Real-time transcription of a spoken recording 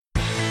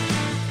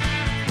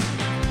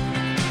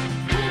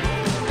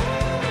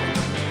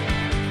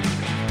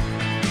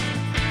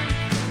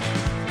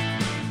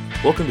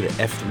Welcome to the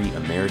F3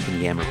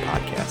 American Yammer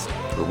podcast,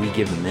 where we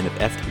give the men of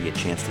F3 a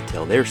chance to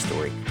tell their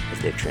story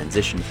as they've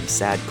transitioned from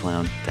sad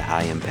clown to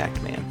high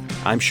impact man.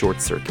 I'm Short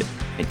Circuit,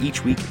 and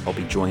each week I'll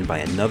be joined by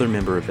another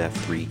member of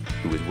F3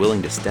 who is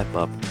willing to step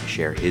up and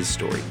share his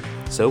story.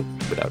 So,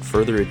 without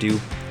further ado,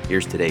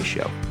 here's today's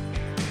show.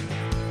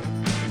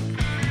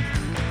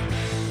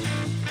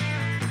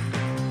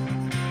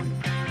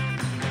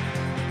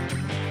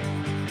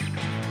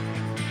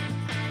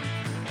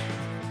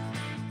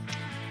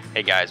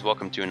 Hey guys,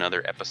 welcome to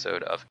another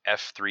episode of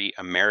F3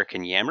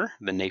 American Yammer,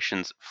 the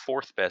nation's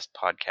fourth best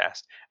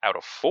podcast out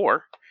of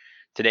four.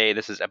 Today,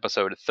 this is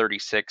episode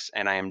 36,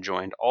 and I am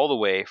joined all the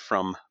way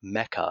from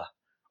Mecca.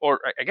 Or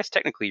I guess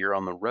technically you're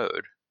on the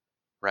road,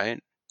 right?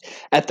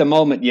 At the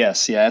moment,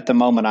 yes. Yeah, at the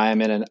moment I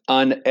am in an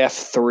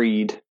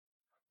un-F3'd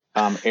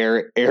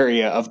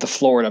area of the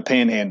Florida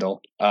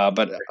Panhandle.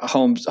 But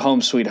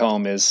home sweet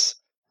home is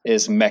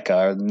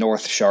Mecca,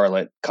 North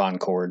Charlotte,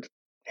 Concord,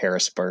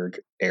 Harrisburg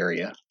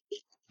area.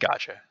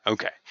 Gotcha.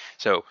 Okay.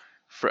 So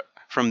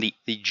from the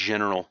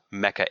general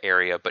Mecca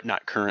area, but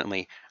not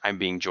currently, I'm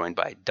being joined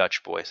by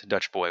Dutch Boy. So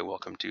Dutch Boy,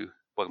 welcome to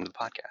the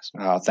podcast.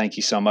 Oh, thank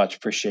you so much.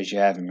 Appreciate you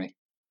having me.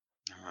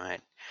 All right.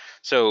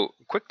 So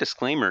quick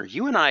disclaimer,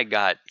 you and I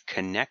got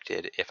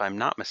connected, if I'm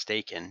not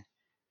mistaken,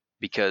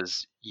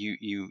 because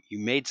you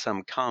made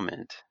some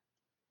comment.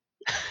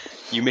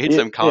 You made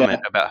some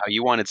comment about how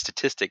you wanted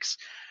statistics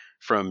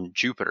from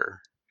Jupiter.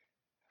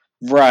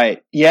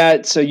 Right.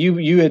 Yeah. So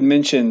you had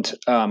mentioned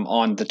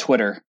on the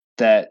Twitter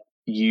that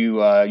you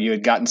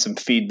had gotten some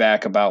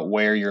feedback about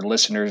where your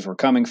listeners were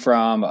coming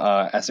from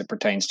as it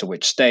pertains to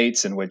which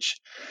states and which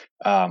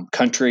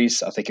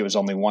countries. I think it was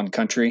only one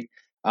country.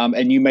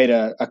 And you made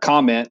a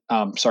comment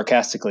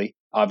sarcastically,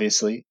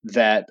 obviously,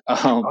 that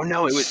oh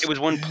no, it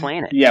was one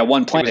planet. Yeah,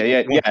 one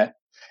planet. Yeah.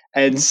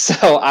 And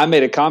so I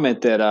made a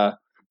comment that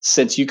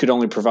since you could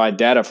only provide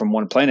data from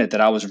one planet,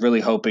 that I was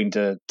really hoping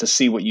to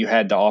see what you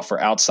had to offer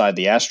outside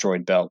the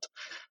asteroid belt.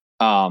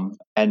 And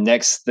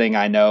next thing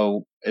I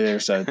know,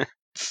 there's a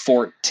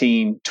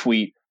 14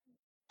 tweet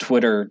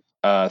Twitter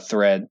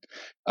thread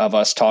of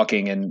us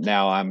talking, and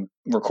now I'm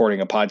recording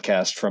a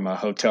podcast from a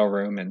hotel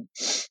room in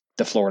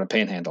the Florida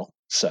Panhandle.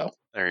 So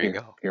there you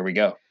go. Here we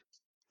go.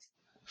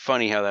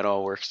 Funny how that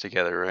all works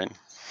together, right?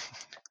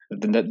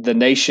 The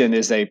nation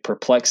is a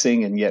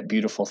perplexing and yet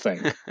beautiful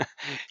thing.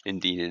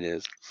 Indeed it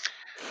is.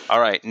 All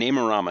right,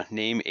 name-a-rama.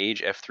 Name,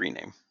 age, F3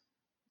 name.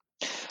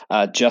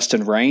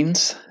 Justin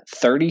Rains,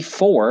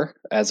 34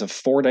 as of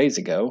 4 days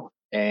ago,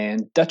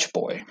 and Dutch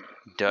Boy.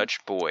 Dutch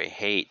Boy,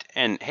 hate.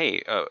 And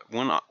hey,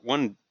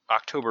 one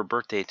October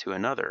birthday to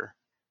another.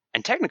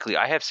 And technically,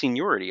 I have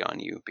seniority on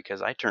you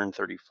because I turned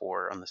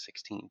 34 on the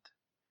 16th.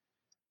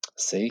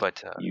 See,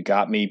 but you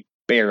got me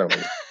barely.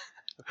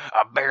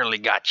 I barely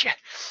got you.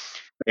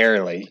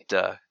 Barely.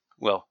 But,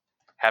 well,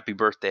 happy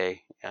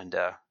birthday, and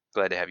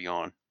glad to have you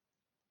on.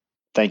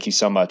 Thank you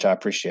so much. I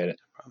appreciate it.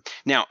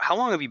 Now, how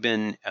long have you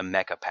been a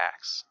Mecca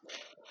Pax?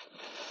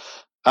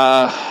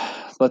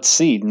 Let's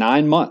see,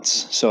 9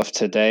 months. So if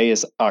today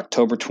is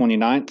October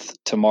 29th,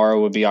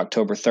 tomorrow would be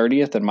October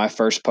 30th, and my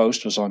first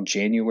post was on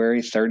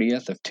January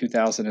 30th of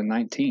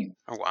 2019.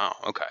 Oh, wow.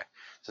 Okay.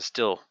 So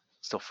still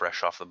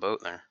fresh off the boat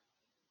there.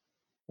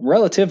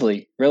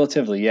 Relatively,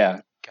 yeah.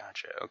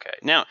 Gotcha. Okay.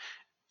 Now,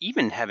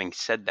 even having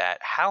said that,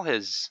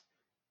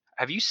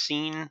 have you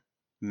seen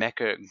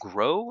Mecca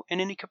grow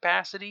in any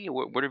capacity?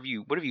 What have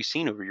you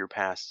seen over your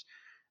past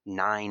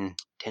 9-10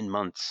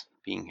 months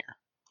being here?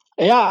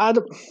 Yeah,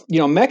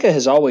 Mecca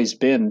has always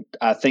been,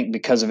 I think,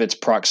 because of its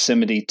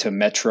proximity to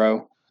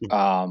Metro,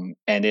 and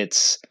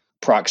its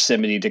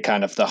proximity to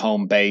kind of the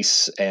home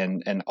base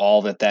and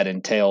all that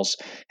entails,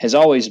 has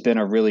always been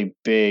a really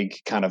big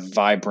kind of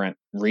vibrant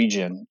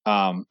region.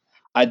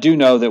 I do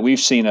know that we've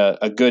seen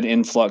a good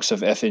influx of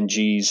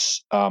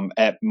FNGs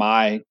at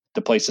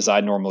the places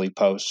I normally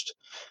post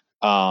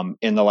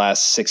in the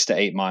last 6 to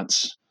 8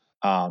 months.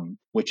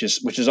 Which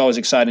is always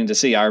exciting to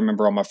see. I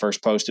remember on my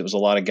first post, it was a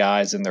lot of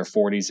guys in their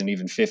 40s and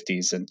even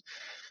 50s, and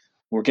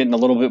we're getting a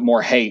little bit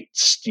more hate,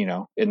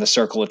 in the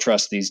circle of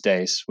trust these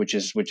days, which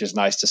is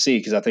nice to see,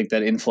 because I think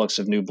that influx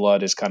of new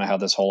blood is kind of how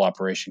this whole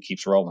operation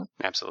keeps rolling.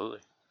 Absolutely.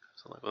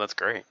 Well, that's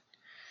great.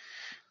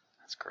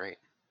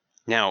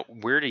 Now,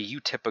 where do you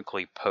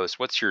typically post?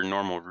 What's your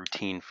normal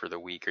routine for the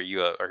week? Are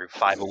you a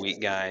 5-a-week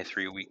guy,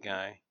 3-a-week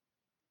guy?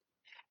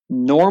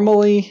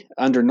 Normally,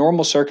 under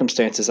normal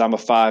circumstances, I'm a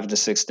 5 to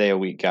 6 day a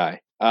week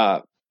guy.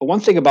 One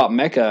thing about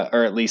Mecca,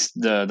 or at least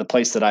the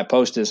place that I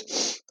post,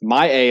 is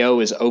my AO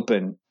is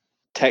open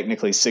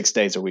technically 6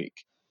 days a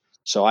week.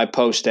 So I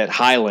post at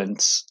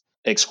Highlands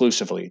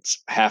exclusively.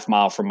 It's half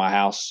mile from my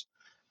house.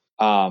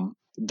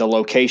 The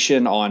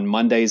location on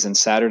Mondays and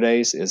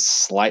Saturdays is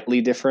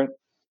slightly different,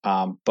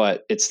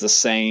 but it's the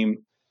same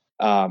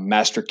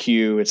master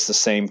queue. It's the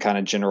same kind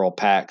of general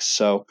packs.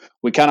 So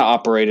we kind of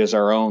operate as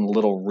our own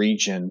little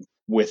region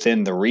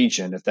within the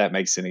region, if that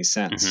makes any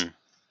sense.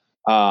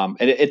 And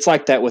it's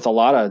like that with a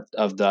lot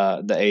of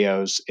the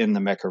AOs in the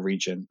Mecca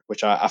region,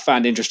 which I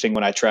find interesting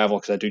when I travel,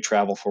 because I do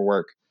travel for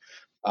work.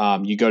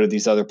 You go to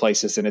these other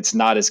places and it's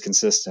not as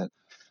consistent.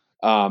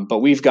 But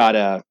we've got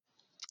a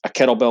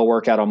kettlebell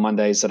workout on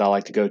Mondays that I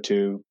like to go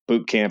to,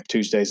 boot camp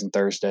Tuesdays and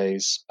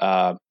Thursdays,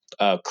 a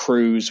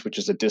cruise, which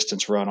is a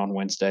distance run on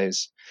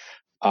Wednesdays.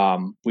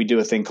 We do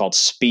a thing called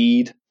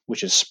speed,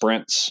 which is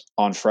sprints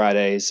on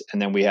Fridays.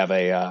 And then we have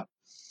a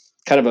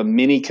kind of a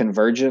mini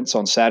convergence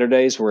on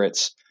Saturdays where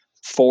it's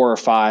 4 or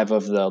 5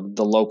 of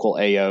the local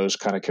AOs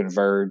kind of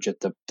converge at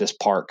this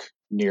park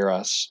near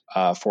us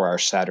for our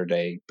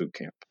Saturday boot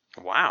camp.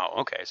 Wow.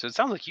 Okay. So it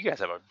sounds like you guys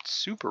have a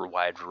super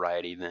wide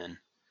variety then,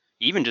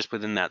 even just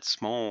within the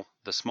small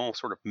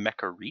sort of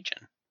Mecca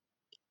region.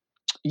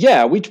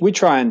 Yeah, we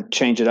try and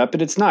change it up,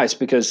 and it's nice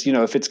because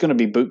if it's going to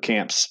be boot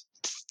camps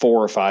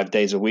 4 or 5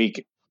 days a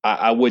week,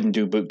 I wouldn't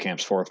do boot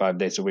camps 4 or 5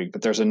 days a week.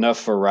 But there's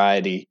enough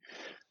variety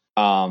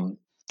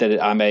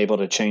that I'm able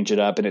to change it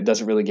up, and it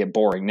doesn't really get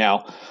boring.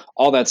 Now,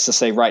 all that's to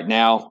say, right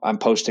now I'm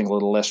posting a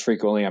little less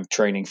frequently. I'm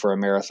training for a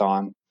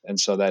marathon, and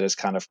so that is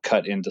kind of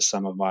cut into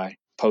some of my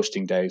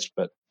posting days.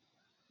 But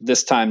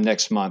this time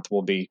next month,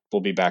 we'll be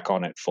back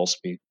on it full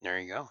speed. There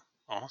you go.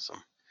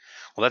 Awesome.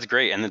 Well, that's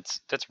great, and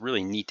that's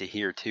really neat to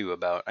hear too.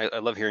 I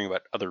love hearing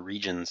about other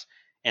regions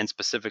and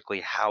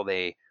specifically how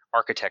they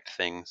architect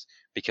things,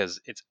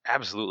 because it's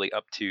absolutely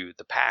up to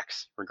the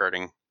packs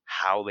regarding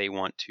how they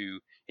want to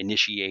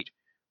initiate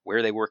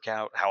where they work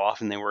out, how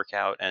often they work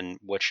out, and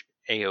which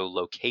AO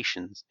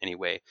locations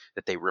anyway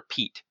that they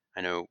repeat.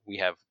 I know we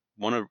have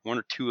one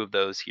or two of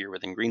those here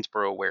within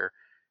Greensboro where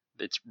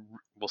it's,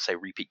 we'll say,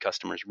 repeat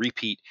customers,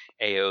 repeat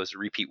AOs,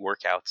 repeat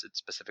workouts at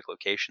specific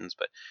locations.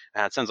 But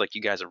it sounds like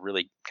you guys have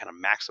really kind of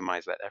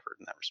maximized that effort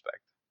in that respect.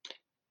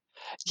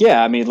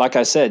 Yeah, I mean, like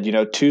I said,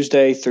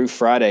 Tuesday through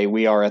Friday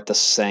we are at the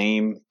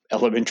same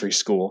elementary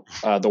school.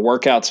 The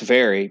workouts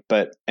vary,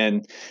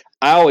 and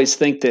I always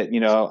think that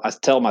I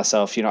tell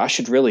myself, I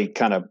should really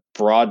kind of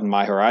broaden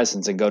my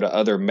horizons and go to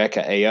other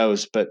Mecca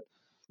AOs, but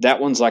that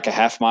one's like a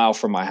half mile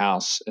from my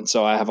house, and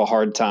so I have a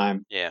hard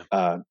time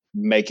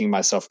making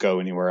myself go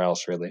anywhere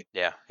else, really.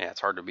 Yeah,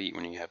 it's hard to beat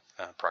when you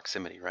have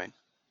proximity, right?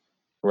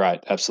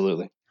 Right,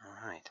 absolutely.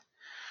 All right.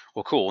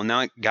 Well, cool. Well,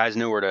 now guys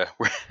know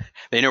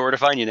they know where to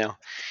find you now.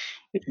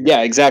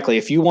 Yeah, exactly.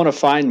 If you want to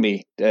find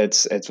me,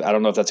 it's I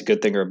don't know if that's a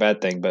good thing or a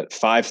bad thing, but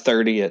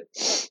 5:30 at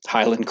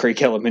Highland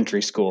Creek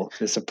Elementary School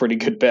is a pretty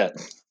good bet.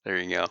 There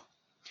you go.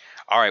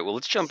 All right, well,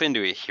 let's jump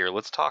into it here.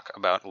 Let's talk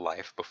about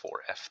life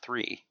before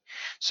F3.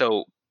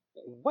 So,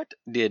 what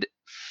did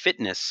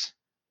fitness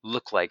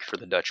look like for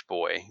the Dutch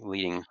boy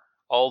leading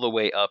all the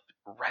way up,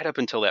 right up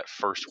until that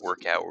first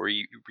workout? Were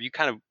you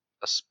kind of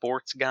a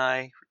sports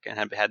guy, and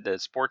had the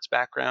sports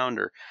background,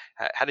 or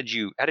how did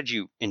you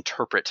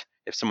interpret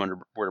if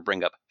someone were to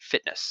bring up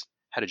fitness?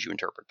 How did you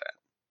interpret that?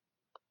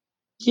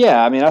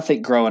 Yeah, I mean, I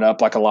think growing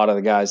up, like a lot of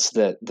the guys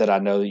that I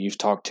know that you've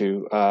talked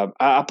to,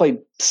 I played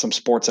some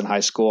sports in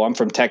high school. I'm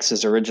from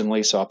Texas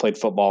originally, so I played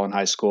football in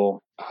high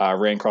school. I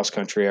ran cross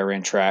country. I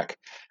ran track.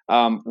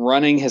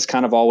 Running has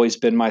kind of always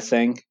been my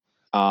thing.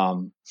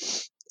 Um,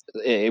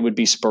 it would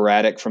be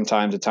sporadic from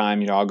time to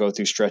time. I'll go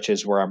through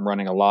stretches where I'm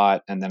running a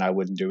lot, and then I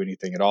wouldn't do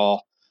anything at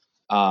all.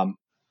 Um,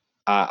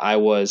 I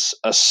was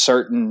a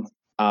certain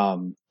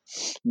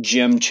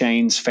gym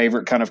chain's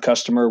favorite kind of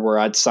customer where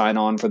I'd sign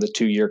on for the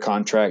 2-year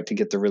contract to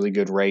get the really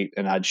good rate,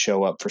 and I'd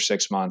show up for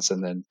 6 months,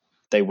 and then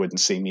they wouldn't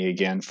see me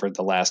again for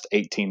the last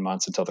 18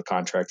 months until the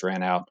contract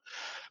ran out.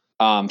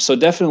 So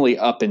definitely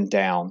up and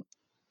down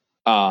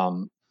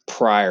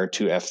prior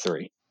to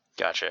F3.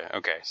 Gotcha.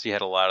 Okay, so you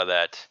had a lot of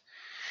that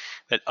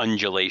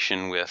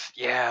undulation with,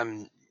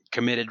 I'm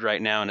committed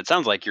right now, and it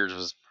sounds like yours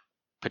was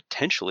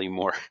potentially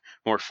more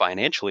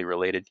financially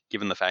related,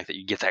 given the fact that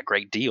you get that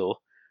great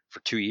deal for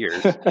 2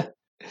 years.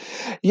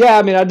 Yeah,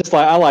 I mean,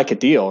 I like a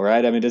deal,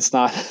 right? I mean, it's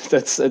not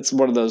it's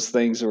one of those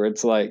things where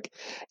it's like,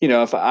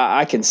 if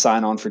I can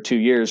sign on for 2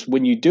 years,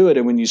 when you do it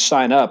and when you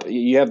sign up,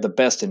 you have the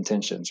best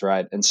intentions,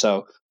 right? And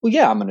so, well,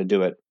 yeah, I'm going to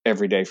do it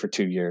every day for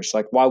 2 years.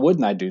 Like, why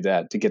wouldn't I do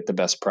that to get the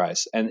best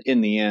price? And in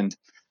the end,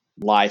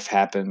 life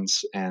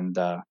happens, and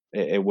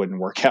it wouldn't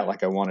work out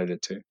like I wanted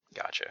it to.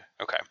 Gotcha.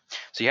 Okay,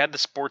 so you had the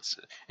sports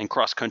and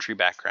cross country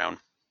background,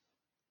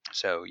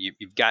 so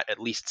you've got at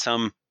least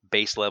some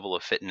base level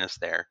of fitness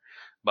there.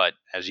 But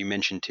as you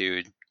mentioned too,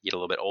 you get a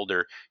little bit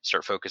older,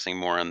 start focusing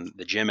more on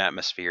the gym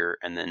atmosphere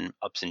and then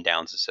ups and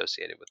downs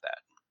associated with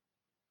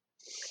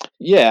that.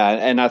 Yeah,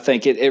 and I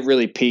think it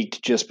really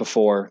peaked just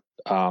before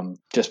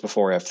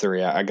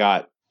F3. I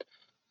got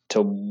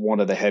to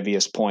one of the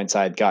heaviest points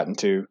I had gotten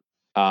to,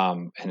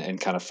 and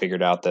kind of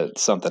figured out that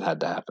something had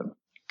to happen.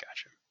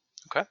 Gotcha.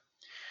 Okay.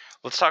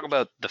 Let's talk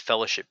about the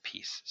fellowship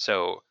piece.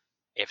 So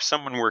if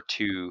someone were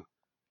to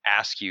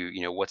ask you,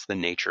 what's the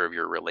nature of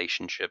your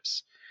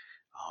relationships,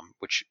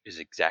 which is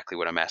exactly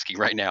what I'm asking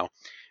right now.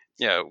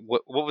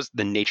 What was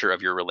the nature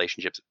of your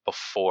relationships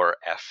before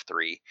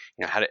F3?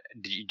 How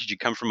did you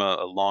come from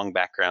a long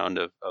background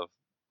of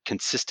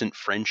consistent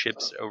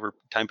friendships over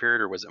time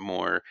period, or was it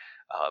more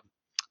uh,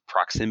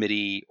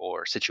 proximity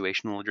or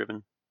situational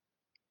driven?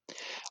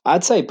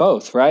 I'd say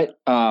both, right?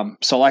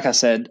 So, like I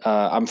said,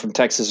 I'm from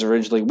Texas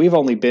originally. We've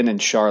only been in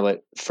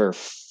Charlotte for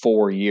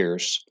 4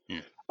 years.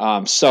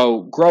 Hmm.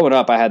 So, growing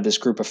up, I had this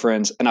group of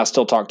friends, and I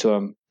still talk to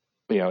them.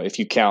 If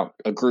you count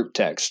a group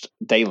text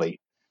daily,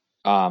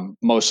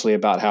 mostly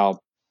about how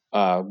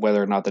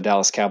whether or not the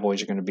Dallas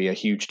Cowboys are going to be a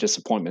huge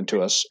disappointment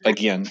to us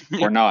again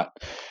or not.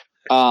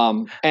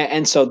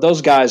 And so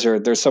those guys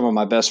they're some of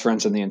my best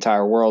friends in the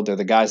entire world. They're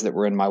the guys that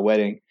were in my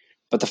wedding.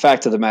 But the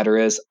fact of the matter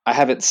is, I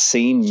haven't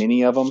seen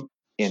many of them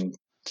in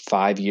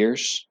 5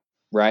 years,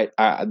 right?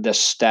 The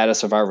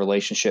status of our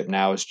relationship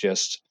now is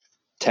just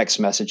text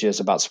messages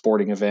about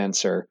sporting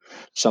events or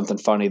something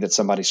funny that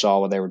somebody saw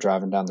when they were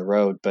driving down the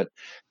road. But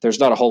there's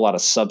not a whole lot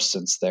of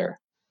substance there.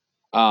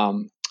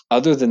 Um,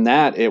 Other than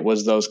that, it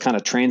was those kind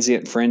of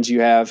transient friends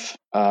you have.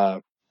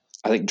 I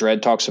think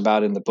Dredd talks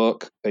about in the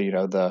book,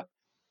 the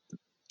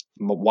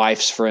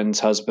wife's friend's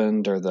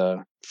husband or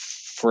the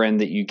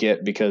friend that you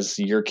get because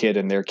your kid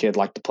and their kid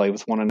like to play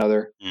with one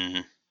another.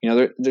 Mm-hmm.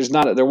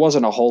 There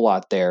wasn't a whole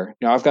lot there.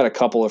 I've got a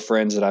couple of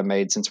friends that I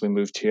made since we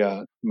moved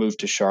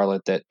to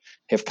Charlotte that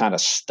have kind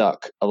of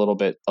stuck a little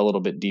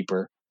bit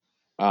deeper.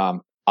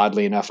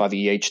 Oddly enough, I've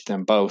EH'd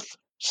them both,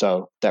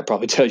 so that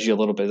probably tells you a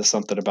little bit of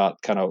something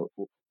about kind of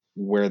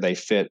where they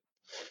fit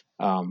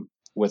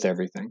with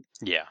everything.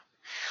 Yeah.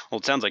 Well,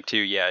 it sounds like too.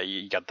 Yeah,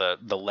 you got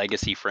the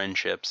legacy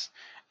friendships,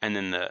 and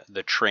then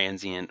the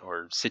transient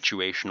or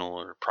situational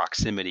or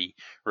proximity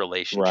Right.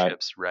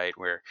 relationships, right?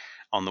 Where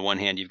on the one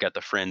hand you've got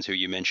the friends who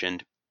you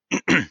mentioned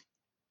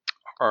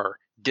are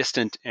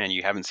distant and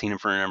you haven't seen them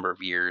for a number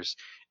of years,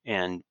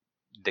 and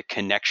the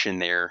connection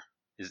there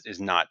is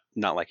not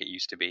like it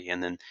used to be.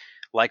 And then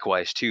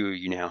likewise too,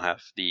 you now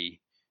have the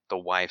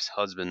wife's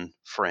husband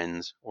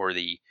friends, or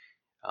the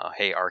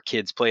hey, our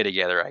kids play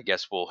together, I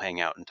guess we'll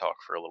hang out and talk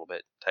for a little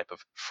bit type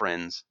of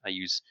friends.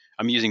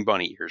 I'm using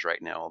bunny ears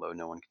right now, although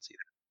no one can see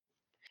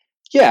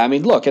Yeah, I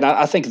mean, look, and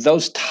I think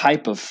those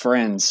type of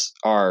friends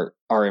are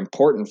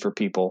important for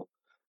people.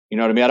 You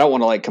know what I mean? I don't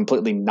want to like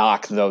completely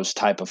knock those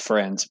type of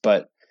friends,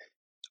 but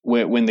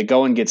when the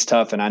going gets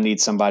tough and I need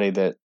somebody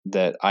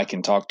that I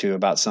can talk to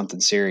about something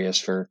serious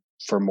for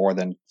more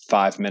than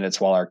 5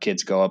 minutes while our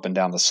kids go up and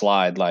down the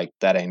slide, like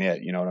that ain't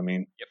it. You know what I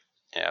mean? that. Yep.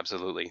 Yeah,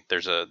 absolutely.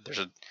 There's a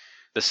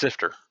the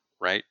sifter,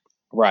 right?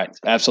 Right.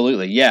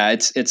 Absolutely. Yeah.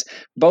 It's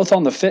both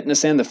on the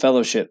fitness and the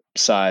fellowship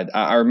side.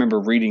 I remember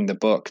reading the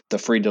book, The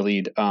Free to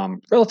Lead,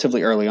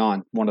 relatively early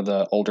on. One of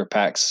the older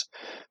packs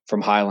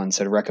from Highlands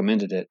had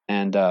recommended it,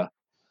 and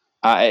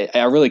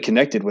I really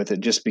connected with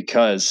it just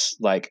because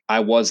like I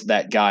was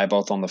that guy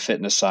both on the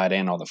fitness side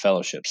and on the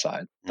fellowship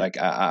side. Mhm. Like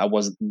I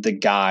was the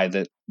guy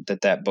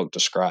that book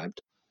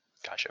described.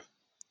 Gotcha.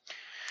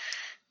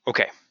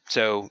 Okay,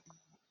 so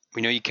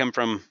we know you come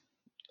from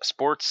a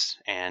sports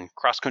and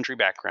cross country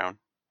background.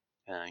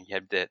 You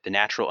had the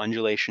natural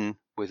undulation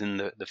within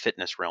the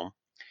fitness realm.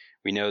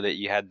 We know that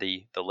you had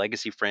the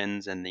legacy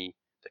friends and the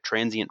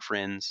transient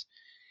friends,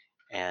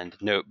 and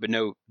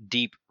no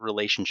deep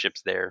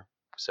relationships there.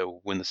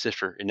 So when the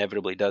sifter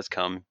inevitably does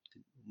come,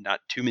 not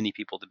too many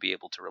people to be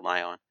able to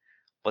rely on.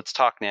 Let's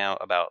talk now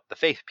about the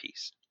faith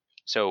piece.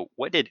 So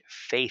what did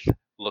faith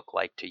look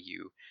like to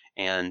you?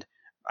 And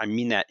I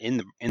mean that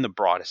in the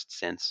broadest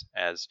sense,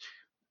 as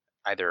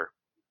either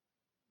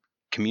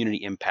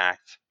community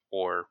impact,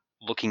 or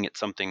looking at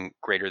something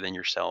greater than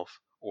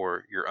yourself,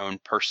 or your own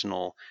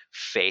personal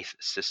faith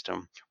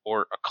system,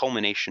 or a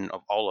culmination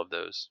of all of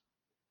those.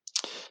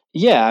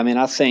 Yeah, I mean,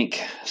 I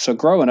think so.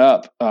 Growing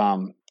up,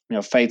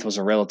 faith was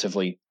a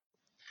relatively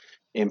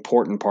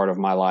important part of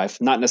my life.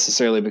 Not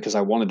necessarily because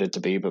I wanted it to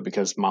be, but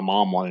because my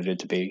mom wanted it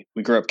to be.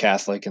 We grew up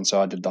Catholic, and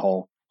so I did the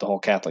whole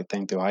Catholic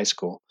thing through high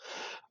school.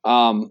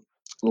 Um,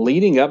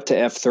 Leading up to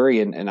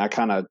F3, and I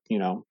kind of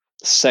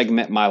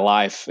segment my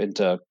life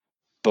into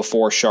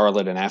before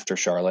Charlotte and after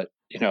Charlotte.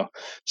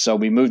 So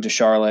we moved to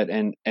Charlotte,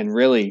 and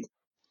really,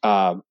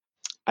 uh,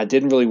 I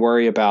didn't really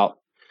worry about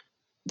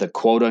the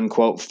quote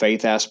unquote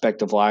faith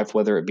aspect of life,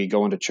 whether it be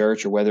going to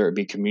church or whether it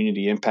be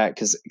community impact.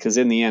 Because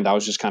in the end, I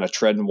was just kind of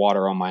treading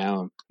water on my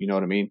own. You know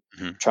what I mean?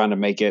 Mhm. Trying to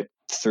make it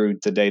through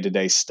the day to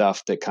day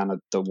stuff that kind of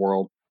the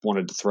world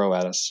wanted to throw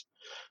at us.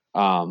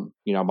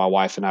 My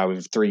wife and I, we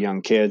have 3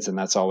 young kids, and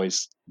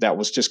that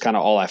was just kind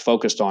of all I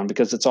focused on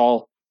because it's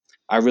all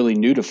I really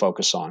knew to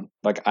focus on.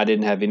 Like I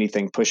didn't have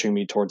anything pushing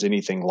me towards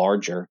anything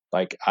larger.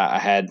 Like I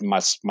had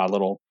my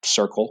little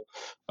circle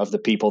of the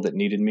people that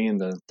needed me and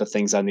the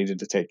things I needed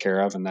to take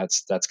care of, and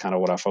that's kind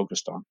of what I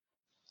focused on.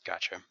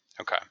 Gotcha.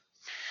 Okay.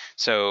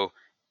 So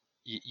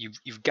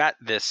you've got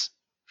this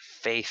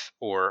faith,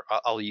 or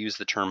I'll use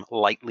the term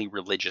lightly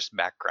religious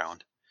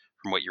background,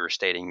 from what you were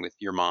stating with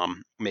your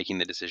mom making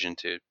the decision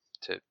to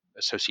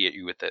associate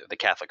you with the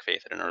Catholic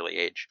faith at an early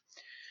age.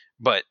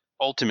 But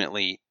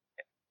ultimately,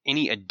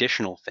 any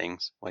additional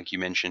things, like you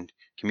mentioned,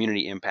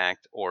 community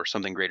impact or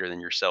something greater than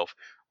yourself,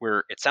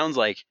 where it sounds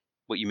like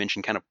what you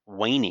mentioned kind of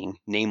waning,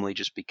 namely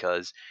just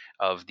because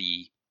of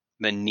the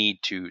need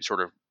to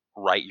sort of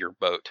right your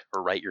boat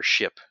or right your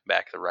ship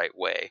back the right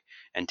way,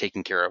 and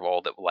taking care of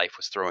all that life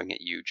was throwing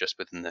at you just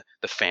within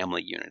the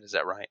family unit. Is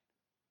that right?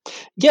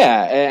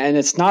 Yeah, and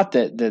it's not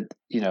that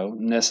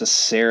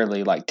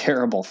necessarily like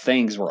terrible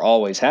things were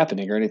always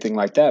happening or anything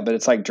like that, but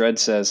it's like Dredd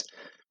says,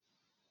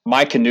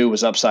 my canoe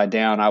was upside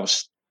down. I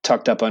was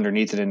tucked up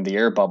underneath it in the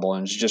air bubble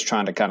and was just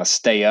trying to kind of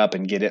stay up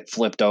and get it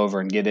flipped over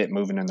and get it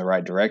moving in the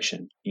right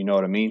direction. You know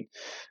what I mean?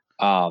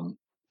 Um,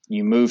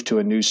 you move to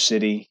a new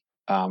city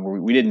where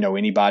we didn't know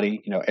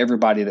anybody.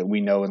 Everybody that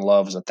we know and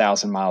love is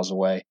 1,000 miles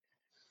away,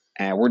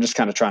 and we're just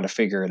kind of trying to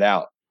figure it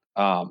out.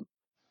 Um,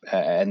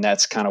 and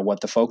that's kind of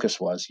what the focus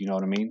was. You know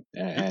what I mean?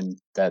 And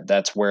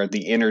that's where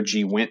the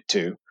energy went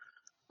to.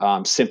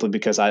 Simply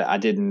because I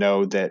didn't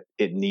know that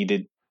it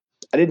needed.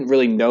 I didn't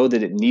really know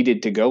that it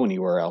needed to go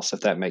anywhere else, if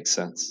that makes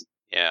sense.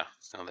 Yeah,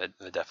 no,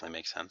 that definitely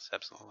makes sense.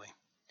 Absolutely.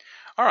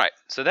 All right,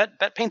 so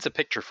that paints a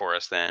picture for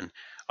us then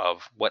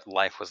of what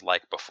life was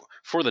like before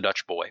for the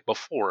Dutch boy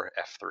before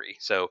F3.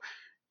 So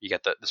you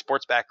got the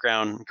sports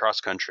background,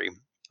 cross country,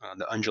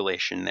 the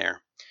undulation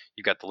there.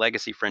 You've got the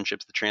legacy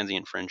friendships, the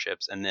transient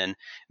friendships, and then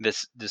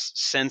this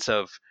sense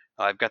of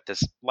I've got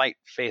this light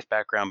faith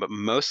background, but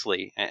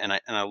mostly, and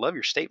I love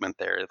your statement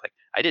there. Like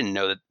I didn't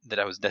know that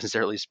I was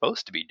necessarily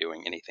supposed to be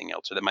doing anything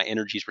else, or that my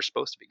energies were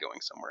supposed to be going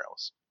somewhere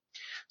else.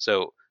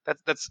 So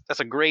that's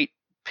a great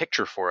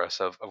picture for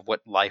us of what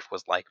life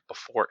was like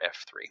before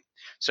F3.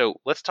 So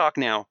let's talk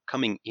now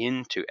coming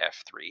into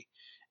F3,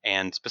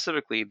 and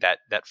specifically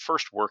that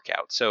first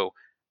workout. So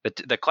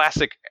the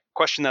classic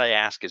question that I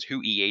ask is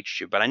who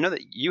EH'd you, but I know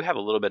that you have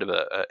a little bit of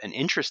an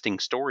interesting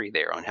story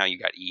there on how you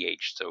got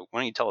EH'd. So why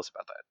don't you tell us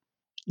about that?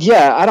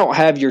 Yeah, I don't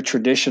have your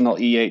traditional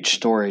EH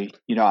story.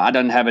 I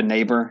didn't have a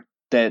neighbor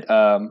that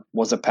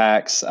was a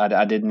PAX.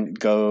 I didn't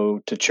go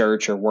to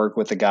church or work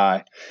with a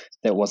guy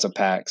that was a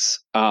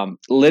PAX.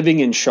 Living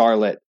in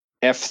Charlotte,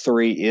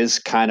 F3 is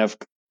kind of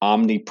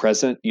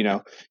omnipresent.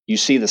 You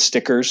see the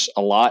stickers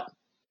a lot.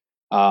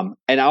 And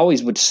I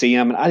always would see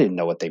them, and I didn't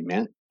know what they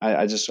meant.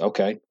 I just,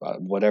 okay,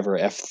 whatever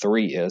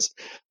F3 is.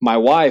 My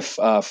wife,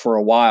 for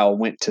a while,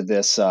 went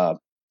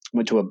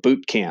to a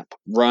boot camp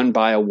run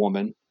by a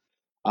woman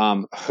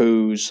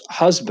whose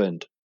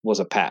husband was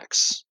a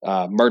PAX.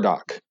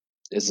 Murdoch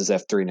is his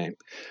F3 name.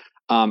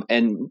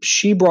 And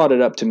she brought it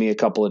up to me a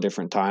couple of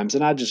different times,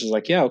 and I just was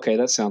like, yeah, okay,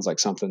 that sounds like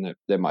something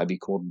that might be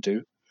cool to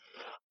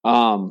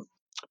do.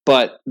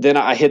 But then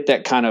I hit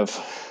that kind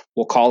of,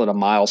 we'll call it a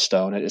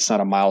milestone. It's not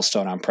a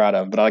milestone I'm proud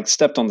of, but I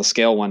stepped on the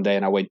scale one day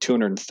and I weighed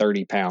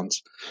 230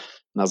 pounds.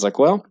 And I was like,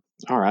 well,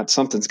 all right,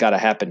 something's got to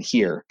happen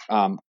here.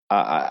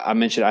 I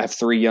mentioned I have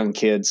 3 young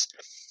kids.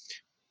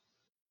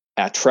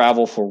 I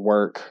travel for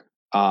work.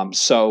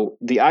 So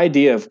the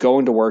idea of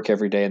going to work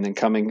every day and then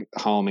coming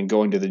home and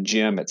going to the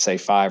gym at say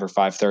 5 or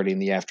 5:30 in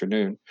the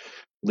afternoon,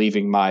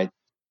 leaving my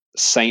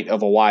saint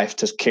of a wife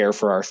to care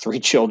for our 3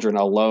 children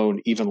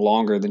alone even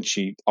longer than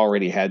she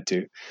already had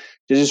to,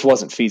 it just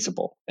wasn't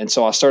feasible. And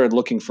so I started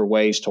looking for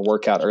ways to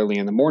work out early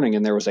in the morning.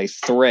 And there was a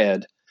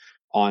thread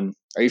on.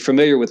 Are you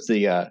familiar with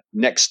the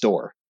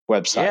Nextdoor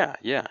website?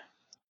 Yeah.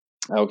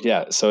 Oh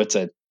yeah. So it's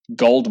a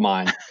gold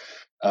mine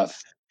of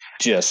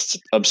just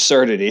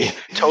absurdity.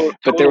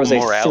 But there was a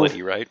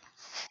morality, right?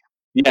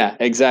 Yeah,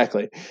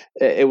 exactly.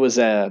 It was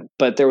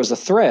but there was a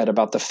thread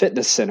about the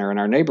fitness center in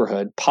our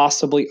neighborhood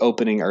possibly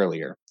opening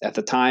earlier. At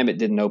the time, it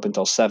didn't open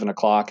until 7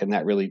 o'clock, and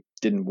that really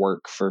didn't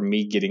work for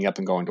me getting up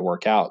and going to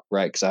work out,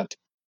 right? Because I had to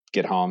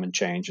get home and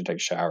change and take a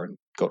shower and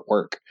go to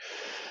work.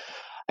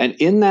 And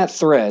in that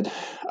thread,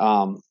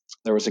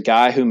 there was a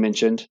guy who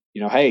mentioned,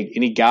 hey,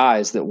 any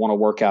guys that want to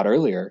work out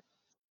earlier,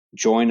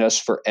 join us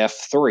for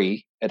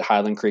F3 at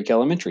Highland Creek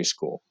Elementary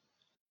School.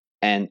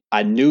 And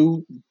I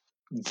knew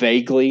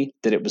vaguely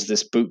that it was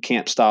this boot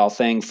camp style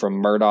thing from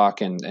Murdoch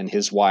and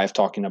his wife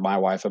talking to my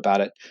wife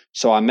about it.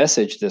 So I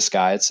messaged this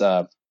guy. It's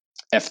a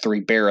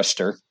F3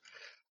 barrister.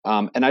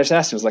 And I just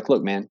asked him, I was like,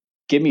 look, man,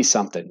 give me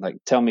something. Like,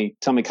 tell me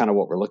kind of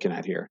what we're looking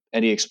at here.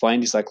 And he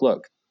explained, he's like,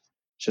 look,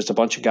 it's just a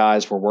bunch of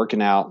guys. We're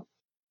working out.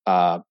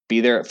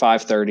 Be there at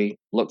 5:30.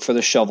 Look for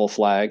the shovel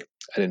flag.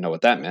 I didn't know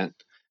what that meant.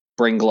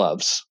 Bring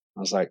gloves. I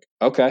was like,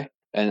 okay.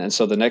 And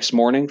so the next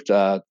morning,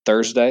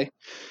 Thursday,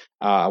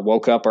 I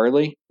woke up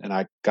early and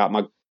I got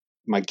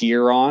my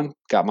gear on,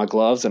 got my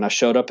gloves, and I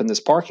showed up in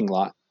this parking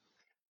lot.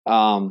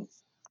 I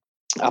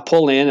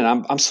pull in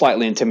and I'm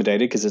slightly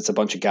intimidated because it's a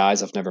bunch of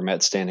guys I've never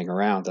met standing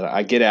around. And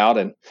I get out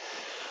and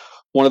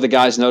one of the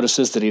guys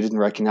notices that he didn't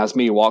recognize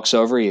me. He walks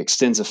over, he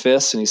extends a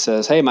fist, and he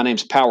says, "Hey, my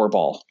name's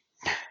Powerball."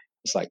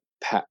 It's like,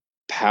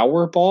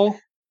 Powerball? And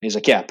he's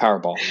like, "Yeah,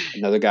 Powerball."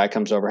 Another guy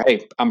comes over,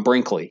 "Hey, I'm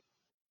Brinkley."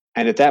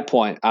 And at that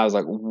point, I was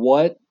like,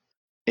 what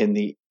in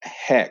the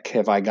heck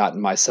have I gotten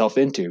myself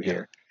into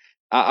here?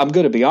 I'm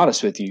going to be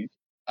honest with you.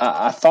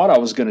 I thought I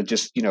was going to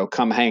just,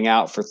 come hang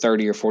out for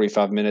 30 or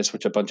 45 minutes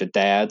with a bunch of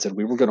dads and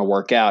we were going to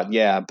work out.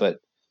 Yeah. But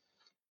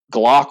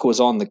Glock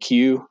was on the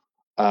queue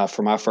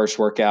for my first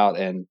workout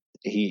and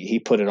he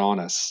put it on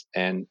us.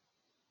 And,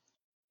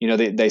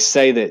 they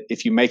say that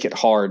if you make it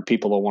hard,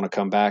 people will want to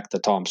come back, the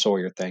Tom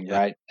Sawyer thing. Yeah.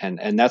 Right.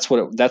 And that's what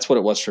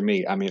it was for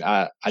me. I mean,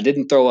 I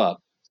didn't throw up.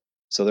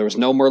 So there was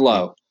no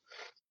Merlot.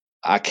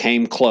 I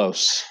came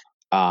close.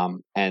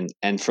 And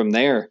from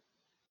there,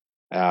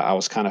 I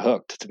was kind of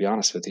hooked, to be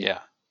honest with you. Yeah.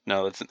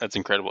 No, that's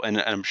incredible.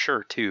 And I'm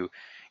sure too,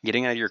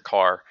 getting out of your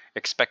car,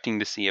 expecting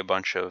to see a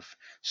bunch of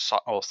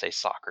I'll say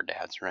soccer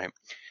dads, right?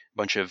 A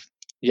bunch of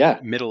Yeah.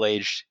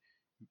 middle-aged,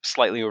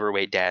 slightly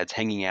overweight dads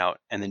hanging out,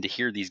 and then to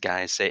hear these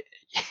guys say,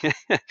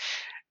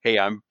 "Hey,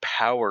 I'm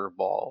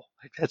Powerball."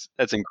 Like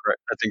that's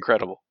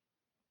incredible.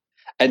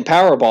 And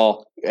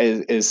Powerball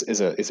is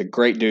a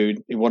great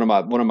dude. One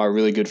of my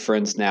really good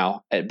friends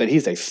now, but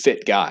he's a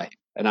fit guy,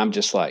 and I'm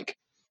just like,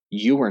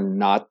 you are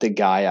not the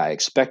guy I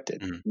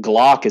expected. Mhm.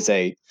 Glock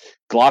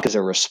is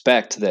a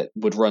respect that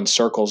would run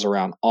circles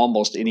around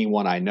almost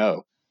anyone I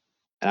know,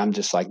 and I'm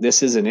just like,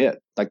 this isn't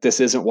it. Like, this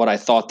isn't what I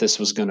thought this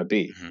was going to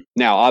be. Mhm.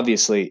 Now,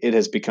 obviously, it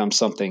has become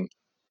something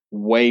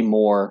way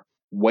more,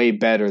 way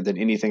better than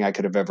anything I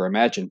could have ever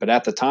imagined. But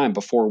at the time,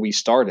 before we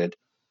started,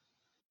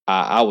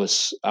 I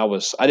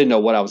didn't know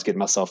what I was getting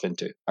myself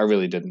into. I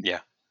really didn't. Yeah.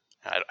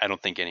 I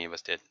don't think any of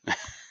us did.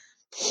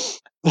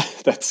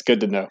 That's good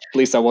to know. At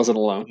least I wasn't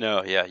alone.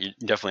 No, yeah, you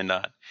definitely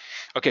not.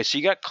 Okay, so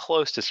you got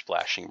close to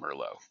splashing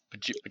Merlot,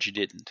 but you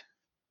didn't.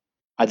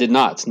 I did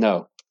not.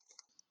 No.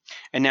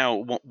 And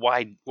now,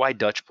 why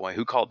Dutch Boy?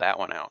 Who called that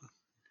one out?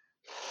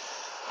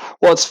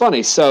 Well, it's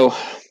funny. So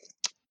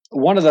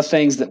one of the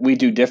things that we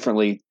do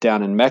differently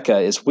down in Mecca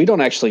is we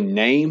don't actually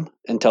name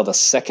until the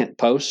second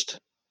post.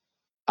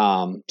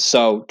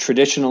 So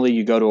traditionally,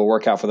 you go to a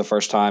workout for the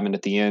first time, and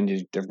at the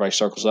end, everybody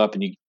circles up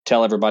and you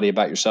tell everybody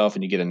about yourself,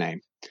 and you get a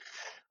name.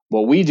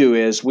 What we do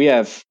is we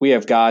have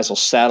guys will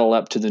saddle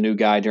up to the new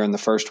guy during the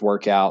first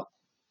workout,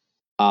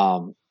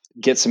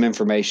 get some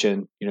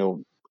information.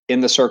 In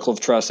the circle of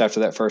trust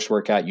after that first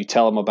workout, you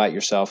tell them about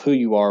yourself, who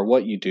you are,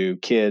 what you do,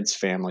 kids,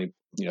 family,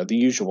 the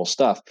usual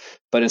stuff.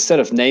 But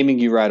instead of naming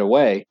you right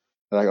away,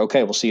 they're like,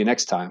 okay, we'll see you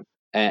next time.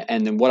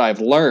 And then what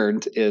I've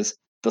learned is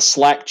the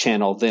Slack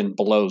channel then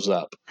blows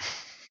up.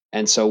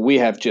 And so we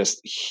have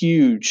just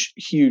huge,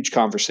 huge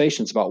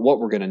conversations about what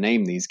we're going to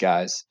name these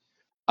guys.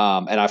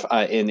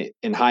 And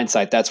in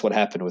hindsight, that's what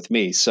happened with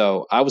me.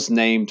 So I was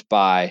named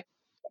by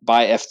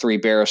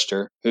F3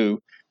 Barrister,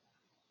 who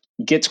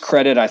gets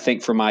credit, I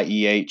think, for my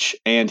EH,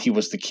 and he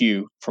was the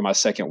Q for my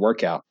second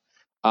workout.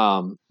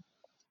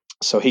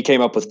 So he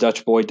came up with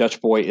Dutch Boy. Dutch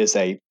Boy is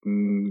a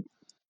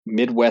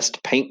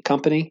Midwest paint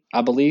company,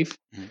 I believe,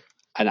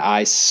 and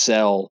I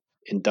sell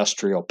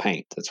industrial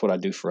paint. That's what I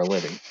do for a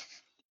living.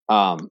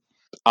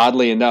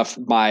 Oddly enough,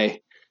 my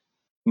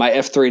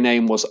F3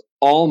 name was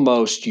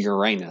almost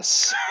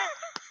Uranus.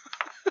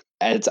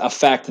 And it's a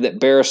fact that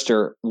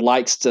Barrister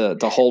likes to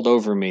hold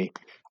over me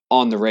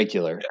on the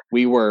regular.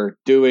 We were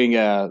doing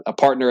a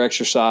partner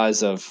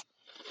exercise of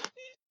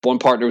one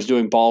partner was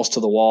doing balls to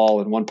the wall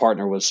and one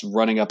partner was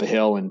running up a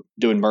hill and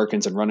doing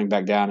Merkins and running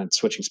back down and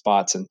switching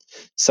spots. And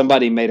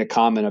somebody made a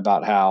comment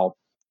about how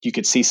you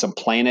could see some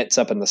planets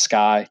up in the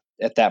sky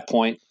at that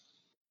point.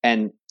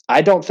 And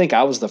I don't think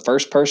I was the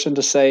first person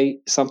to say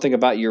something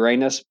about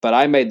Uranus, but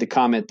I made the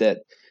comment that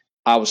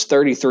I was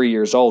 33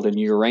 years old and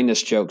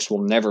Uranus jokes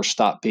will never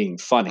stop being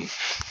funny.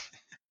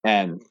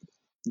 And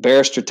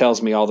Barrister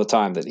tells me all the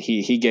time that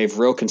he gave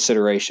real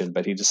consideration,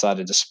 but he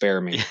decided to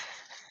spare me,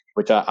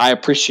 which I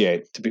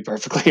appreciate, to be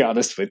perfectly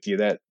honest with you.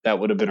 That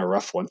would have been a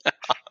rough one.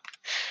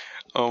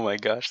 Oh my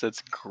gosh,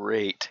 that's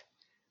great.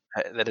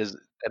 That is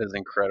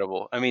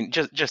incredible. I mean,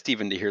 just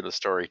even to hear the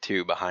story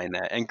too behind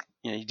that, and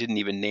you didn't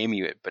even name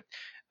you it, but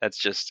that's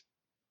just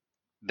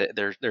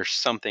there's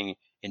something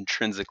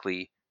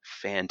intrinsically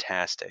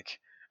fantastic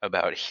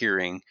about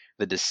hearing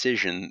the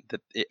decision that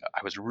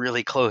I was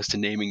really close to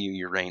naming you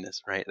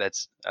Uranus, right?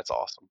 That's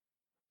awesome.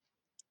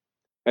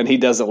 And he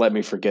doesn't let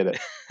me forget it.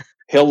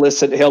 He'll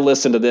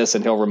listen to this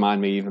and he'll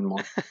remind me even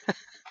more.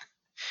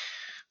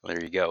 Well,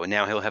 there you go. And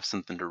now he'll have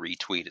something to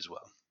retweet as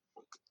well.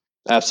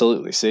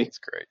 Absolutely. See? That's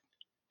great.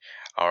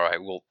 All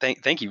right. Well,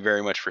 thank you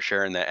very much for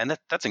sharing that. And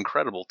that's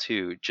incredible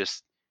too.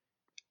 Just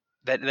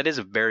that is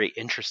a very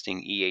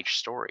interesting EH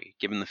story,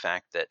 given the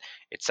fact that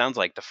it sounds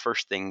like the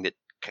first thing that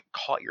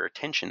caught your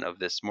attention of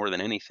this more than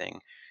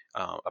anything,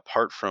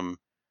 apart from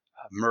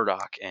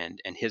Murdoch and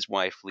his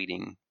wife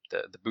leading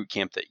the boot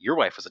camp that your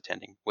wife was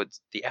attending,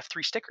 was the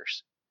F3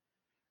 stickers,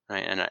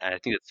 right? And I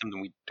think that's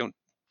something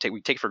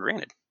we take for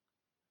granted.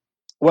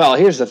 Well,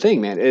 here's the thing,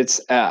 man. It's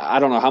I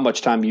don't know how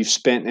much time you've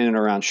spent in and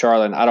around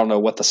Charlotte. And I don't know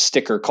what the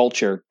sticker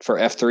culture for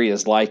F3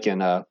 is like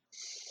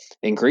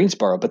in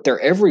Greensboro, but they're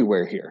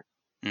everywhere here.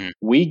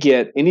 We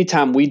get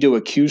anytime we do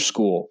a Q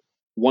school.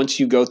 Once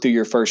you go through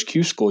your first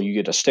Q school, you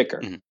get a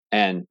sticker,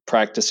 and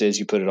practice is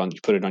you put it on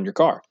your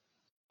car.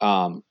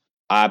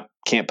 I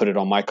can't put it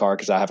on my car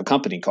because I have a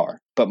company car,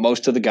 but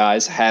most of the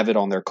guys have it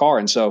on their car.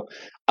 And so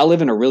I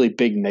live in a really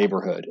big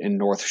neighborhood in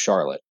North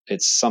Charlotte.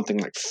 It's something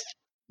like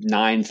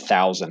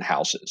 9,000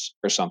 houses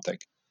or something.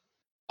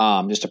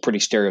 Just a pretty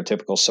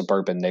stereotypical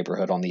suburban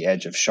neighborhood on the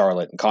edge of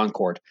Charlotte and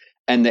Concord.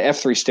 And the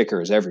F3 sticker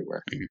is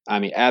everywhere. I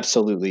mean,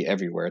 absolutely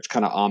everywhere. It's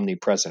kind of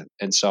omnipresent.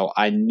 And so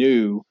I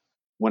knew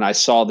when I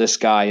saw this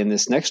guy in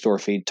this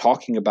Nextdoor feed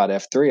talking about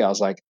F3, I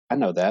was like, I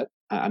know that.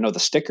 I know the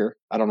sticker.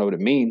 I don't know what it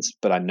means,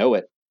 but I know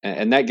it.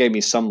 And that gave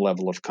me some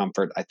level of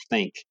comfort, I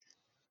think.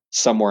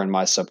 somewhere in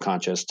my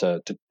subconscious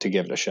to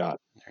give it a shot.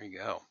 There you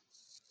go.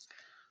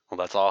 Well,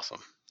 that's awesome.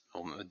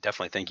 Well,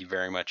 definitely thank you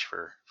very much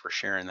for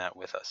sharing that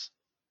with us.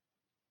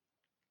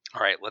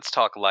 All right, let's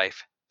talk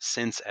life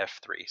since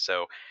F3.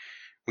 So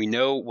we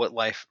know what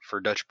life for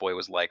Dutch Boy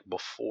was like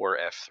before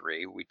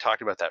F3. We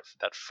talked about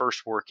that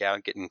first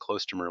workout, getting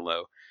close to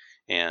Merlot,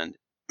 and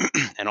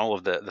and all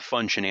of the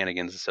fun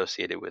shenanigans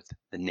associated with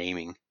the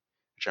naming,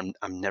 which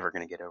I'm never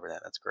going to get over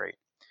that. That's great.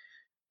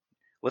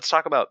 Let's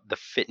talk about the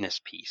fitness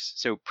piece.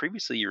 So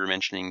previously you were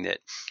mentioning that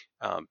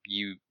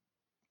you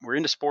were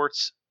into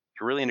sports,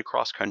 you're really into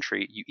cross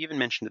country. You even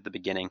mentioned at the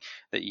beginning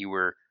that you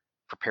were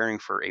preparing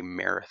for a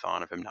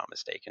marathon, if I'm not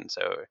mistaken.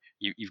 So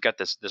you've got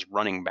this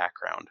running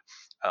background.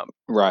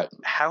 Right.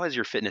 How has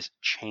your fitness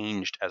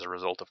changed as a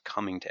result of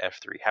coming to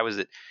F3? How is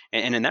it?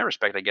 And in that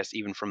respect, I guess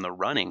even from the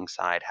running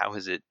side, how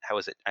has it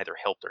either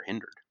helped or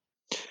hindered?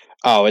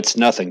 Oh, it's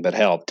nothing but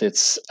helped.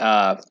 It's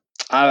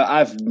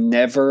I've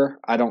never,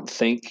 I don't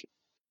think,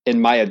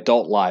 in my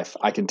adult life,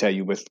 I can tell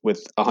you with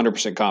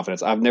 100%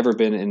 confidence, I've never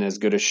been in as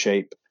good a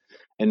shape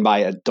in my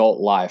adult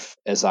life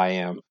as I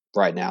am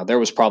right now. There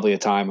was probably a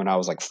time when I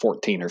was like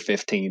 14 or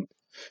 15.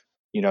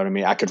 You know what I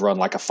mean? I could run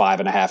like a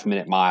 5.5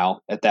 minute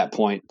mile at that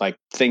point. Like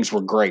things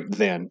were great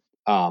then.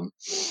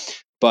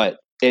 But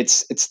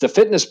it's the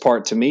fitness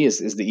part to me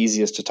is the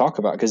easiest to talk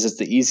about because it's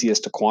the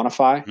easiest to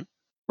quantify. Mhm.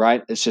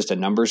 Right? It's just a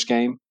numbers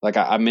game. Like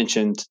I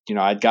mentioned,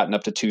 I'd gotten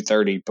up to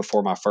 230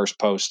 before my first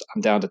post.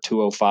 I'm down to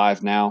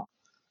 205 now.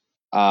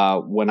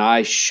 When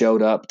I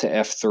showed up to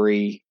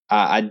F3,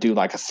 I'd do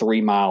like a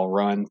 3 mile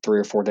run 3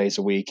 or 4 days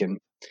a week. And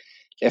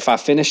if I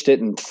finished it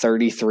in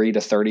 33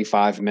 to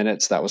 35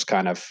 minutes, that was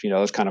kind of, that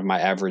was kind of my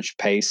average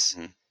pace.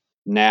 Mhm.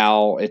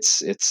 Now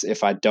it's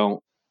if I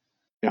don't,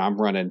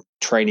 I'm running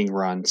training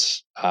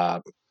runs,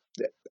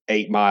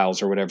 8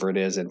 miles or whatever it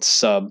is, and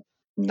sub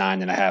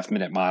 9.5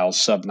 minute miles,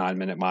 sub 9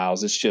 minute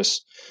miles.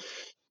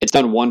 It's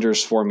done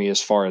wonders for me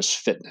as far as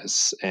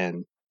fitness,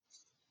 and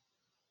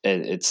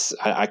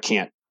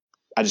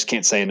I just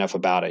can't say enough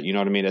about it. You know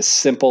what I mean? As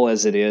simple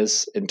as it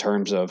is in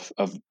terms of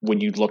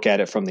when you look at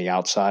it from the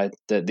outside,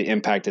 the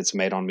impact it's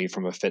made on me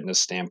from a fitness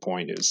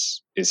standpoint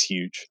is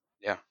huge.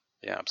 Yeah,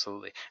 yeah,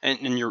 absolutely.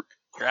 And you're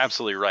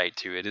absolutely right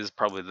too. It is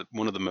probably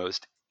one of the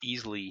most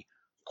easily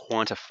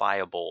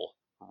quantifiable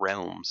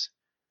realms,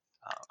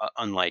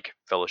 unlike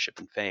fellowship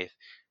and faith,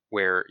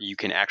 where you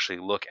can actually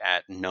look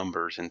at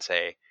numbers and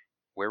say,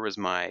 where was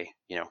my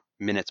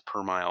minutes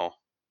per mile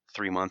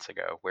 3 months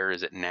ago? Where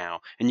is it now?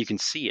 And you can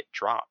see it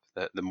drop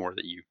the more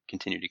that you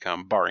continue to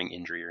come, barring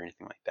injury or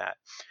anything like that.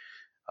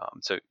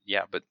 So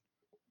yeah, but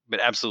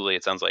absolutely,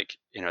 it sounds like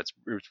it's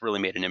really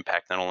made an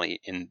impact not only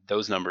in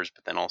those numbers,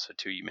 but then also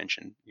too, you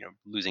mentioned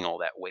losing all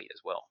that weight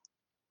as well.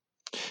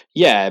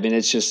 Yeah, I mean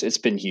it's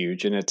been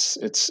huge, and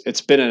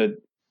it's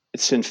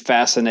been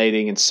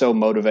fascinating and so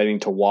motivating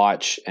to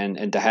watch,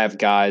 and to have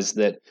guys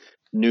that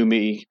knew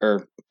me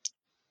or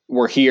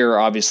were here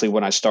obviously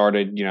when I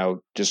started,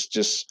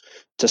 just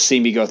to see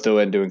me go through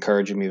it and to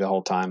encouraging me the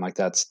whole time. Like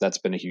that's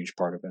been a huge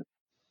part of it.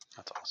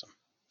 That's awesome.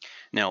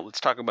 Now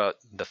let's talk about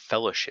the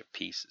fellowship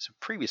piece. So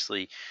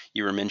previously,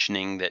 you were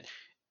mentioning that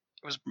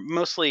it was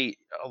mostly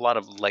a lot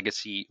of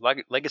legacy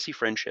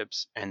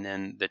friendships, and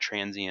then the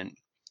transient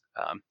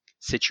um,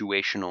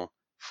 situational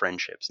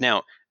friendships.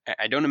 Now,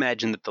 I don't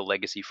imagine that the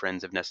legacy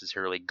friends have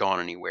necessarily gone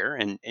anywhere,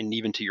 and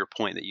even to your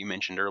point that you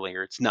mentioned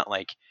earlier, it's not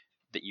like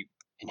that you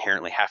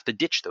inherently have to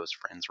ditch those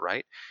friends,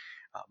 right?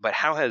 But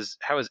how has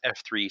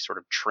F3 sort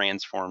of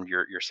transformed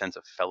your sense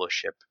of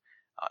fellowship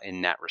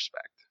in that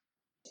respect?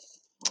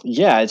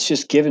 Yeah, it's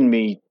just given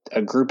me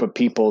a group of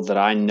people that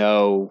I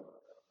know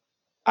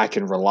I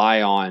can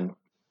rely on.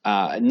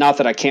 Not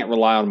that I can't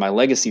rely on my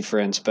legacy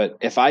friends, but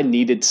if I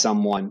needed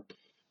someone,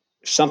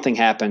 if something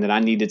happened and I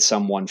needed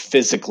someone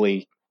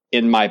physically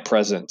in my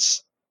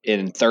presence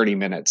in 30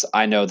 minutes,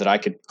 I know that I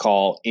could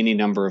call any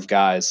number of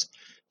guys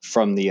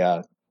from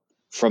the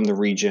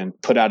region,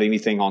 put out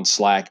anything on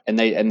Slack, and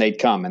they'd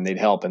come and they'd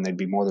help and they'd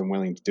be more than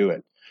willing to do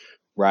it.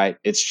 Right?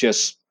 It's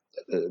just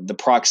the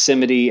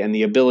proximity and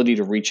the ability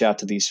to reach out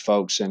to these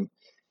folks, and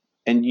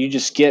you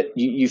just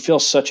you feel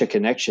such a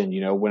connection.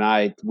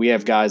 We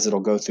have guys that'll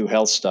go through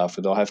health stuff,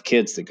 or they'll have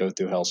kids that go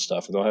through health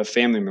stuff, or they'll have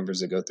family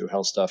members that go through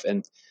health stuff,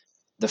 and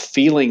the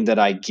feeling that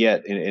I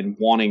get in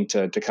wanting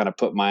to kind of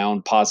put my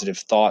own positive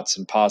thoughts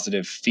and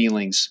positive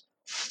feelings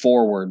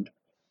forward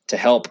to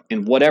help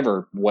in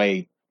whatever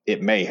way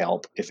it may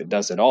help, if it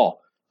does at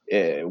all,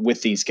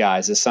 with these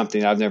guys is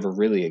something I've never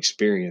really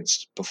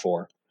experienced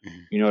before.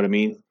 Mhm. You know what I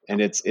mean?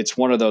 And it's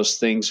one of those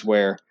things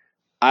where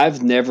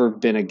I've never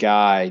been a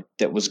guy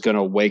that was going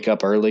to wake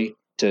up early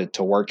to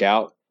work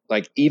out.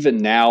 Like even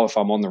now, if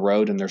I'm on the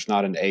road and there's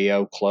not an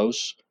AO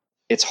close,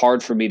 it's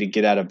hard for me to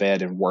get out of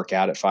bed and work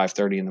out at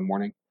 5:30 in the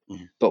morning.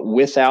 Mhm. But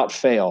without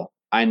fail,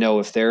 I know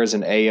if there is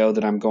an AO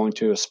that I'm going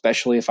to,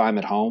 especially if I'm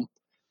at home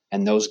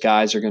and those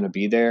guys are going to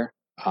be there,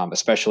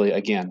 especially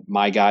again,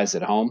 my guys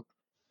at home,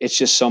 it's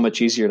just so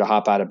much easier to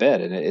hop out of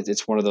bed. And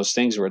it's one of those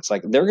things where it's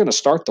like they're going to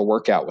start the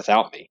workout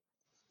without me.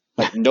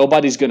 Like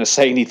nobody's going to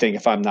say anything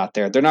if I'm not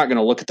there. They're not going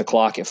to look at the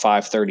clock at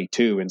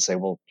 5:32 and say,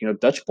 well,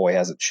 Dutch boy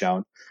hasn't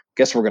shown.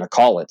 Guess we're going to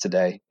call it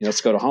today.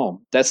 Let's go to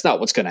home. That's not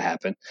what's going to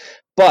happen.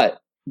 But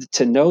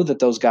to know that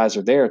those guys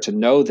are there, to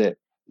know that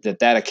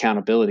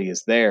accountability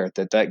is there,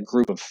 that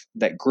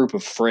group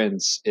of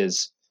friends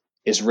is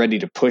ready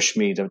to push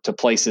me to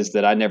places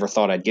that I never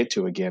thought I'd get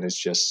to again is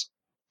just,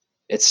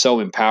 it's so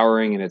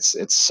empowering, and it's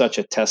such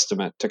a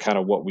testament to kind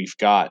of what we've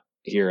got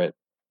here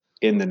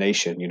in the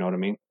nation. You know what I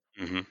mean?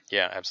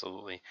 Yeah,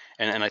 absolutely.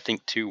 And I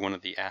think too, one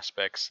of the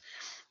aspects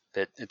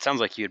that it sounds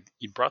like you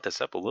brought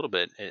this up a little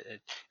bit.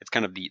 It's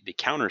kind of the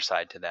counter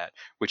side to that,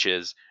 which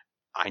is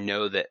I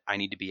know that I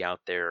need to be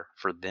out there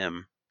for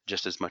them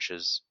just as much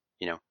as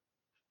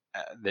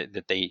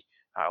that they.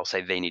 I'll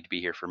say they need to be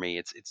here for me.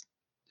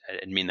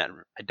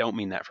 I don't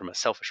mean that from a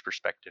selfish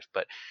perspective,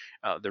 but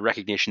the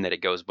recognition that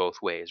it goes both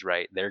ways,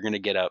 right? They're going to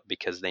get up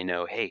because they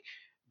know, hey,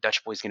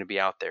 Dutch Boy's going to be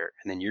out there,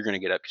 and then you're going to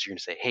get up because you're going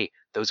to say, hey,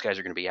 those guys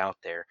are going to be out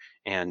there,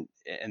 and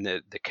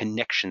the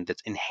connection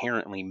that's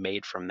inherently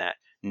made from that,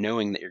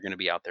 knowing that you're going to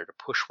be out there to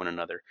push one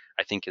another,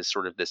 I think is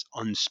sort of this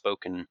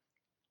unspoken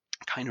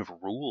kind of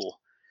rule,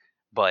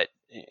 but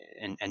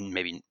and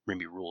maybe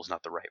rule is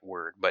not the right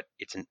word, but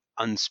it's an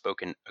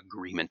unspoken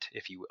agreement,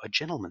 a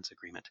gentleman's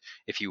agreement,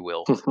 if you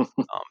will,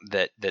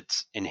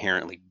 that's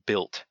inherently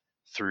built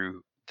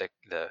through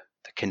the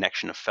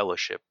connection of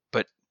fellowship,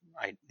 but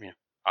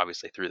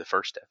obviously through the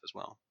first step as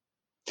well.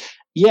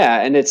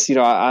 Yeah, and it's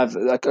I've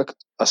like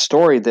a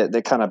story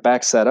that kind of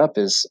backs that up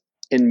is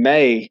in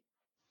May,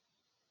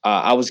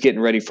 I was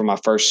getting ready for my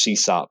first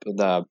CSOP.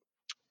 The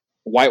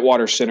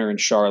Whitewater Center in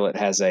Charlotte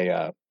has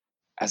a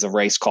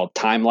race called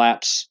Time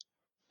Lapse,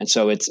 and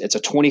so it's a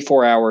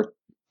 24-hour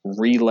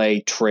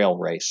relay trail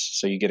race.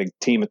 So you get a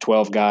team of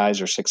 12 guys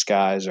or 6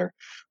 guys, or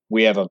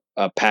we have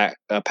a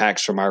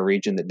PAX from our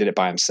region that did it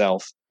by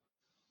himself.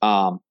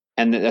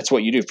 And that's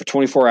what you do for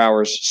 24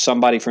 hours.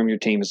 Somebody from your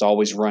team is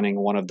always running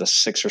one of the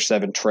 6 or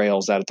 7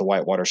 trails out at the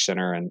Whitewater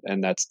Center,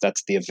 and that's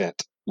the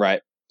event,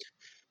 right?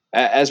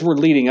 As we're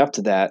leading up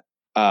to that,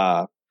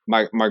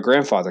 my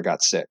grandfather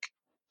got sick,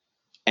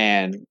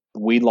 and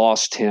we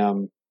lost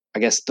him, I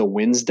guess, the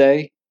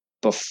Wednesday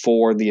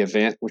before the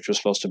event, which was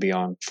supposed to be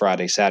on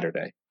Friday,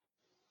 Saturday.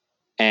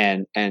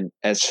 And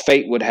as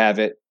fate would have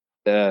it,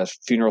 the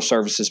funeral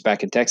services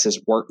back in Texas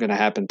weren't going to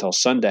happen until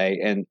Sunday.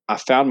 And I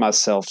found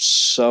myself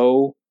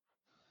so,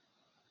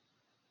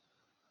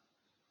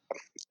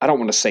 I don't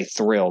want to say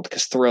thrilled,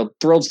 because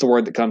thrilled's the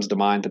word that comes to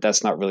mind, but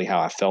that's not really how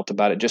I felt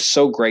about it. Just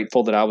so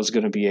grateful that I was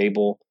going to be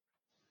able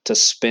to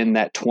spend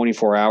that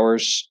 24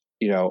 hours,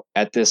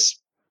 at this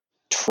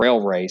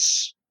trail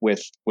race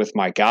with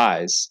my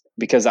guys,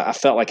 because I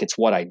felt like it's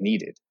what I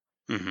needed.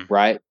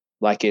 Right.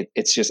 Like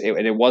it's just,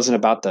 it wasn't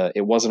about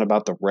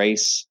the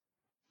race.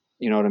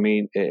 You know what I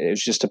mean? It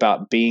was just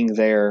about being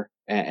there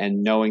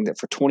and knowing that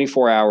for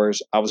 24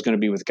 hours, I was going to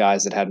be with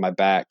guys that had my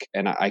back,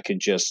 and I could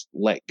just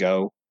let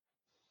go.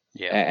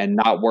 Yeah. And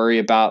not worry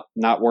about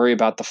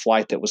the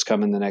flight that was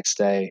coming the next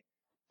day,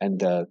 and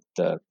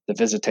the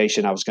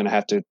visitation I was going to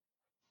have to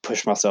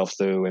push myself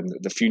through, and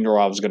the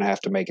funeral I was going to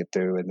have to make it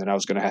through, and then I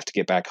was going to have to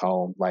get back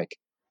home. Like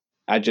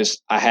I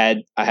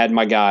had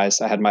my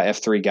guys, I had my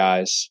F3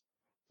 guys.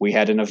 We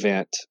had an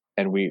event,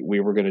 and we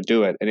were going to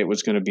do it, and it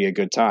was going to be a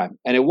good time,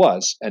 and it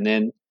was. And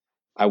then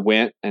I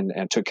went and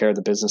took care of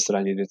the business that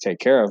I needed to take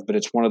care of. But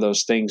it's one of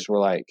those things where,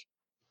 like,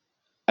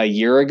 a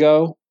year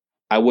ago,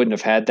 I wouldn't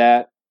have had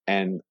that,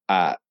 and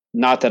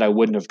not that I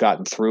wouldn't have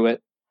gotten through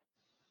it,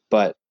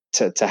 but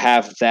to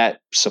have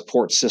that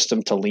support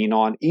system to lean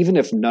on, even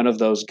if none of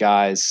those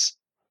guys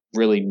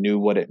really knew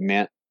what it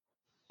meant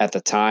at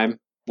the time,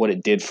 what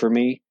it did for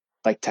me,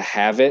 like to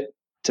have it,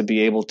 to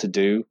be able to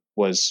do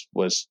was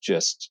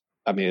just,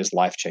 it was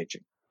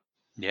life-changing.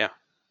 Yeah,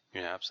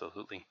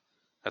 absolutely.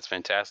 That's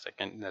fantastic.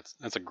 And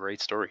that's a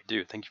great story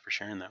too. Thank you for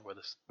sharing that with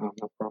us. Oh,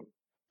 no problem.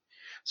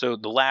 So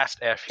the last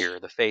F here,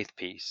 the faith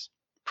piece.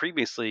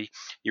 Previously,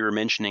 you were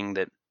mentioning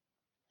that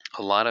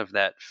a lot of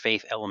that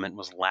faith element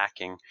was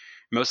lacking,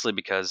 mostly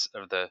because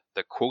of the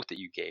quote that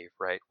you gave,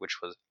 right? Which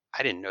was,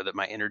 I didn't know that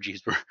my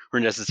energies were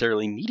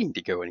necessarily needing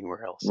to go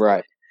anywhere else.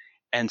 Right.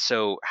 And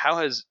so how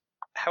has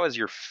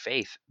your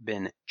faith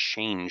been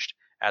changed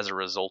as a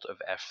result of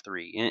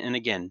F3? And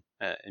again,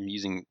 I'm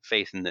using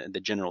faith in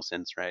the general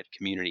sense, right?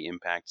 Community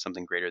impact,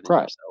 something greater than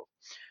Right.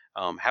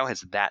 yourself. How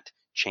has that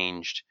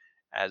changed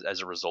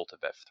as a result of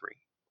F3?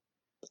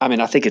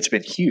 I think it's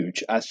been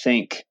huge. I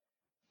think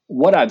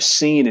what I've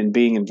seen in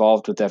being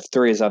involved with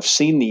F3 is I've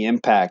seen the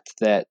impact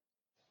that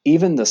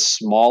even the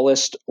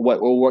smallest,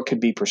 what could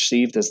be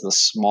perceived as the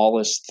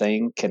smallest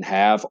thing, can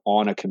have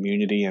on a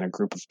community and a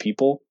group of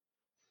people.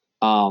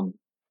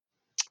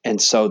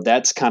 And so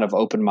that's kind of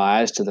opened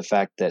my eyes to the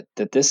fact that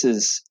this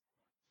is,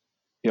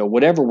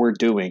 whatever we're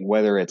doing,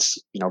 whether it's,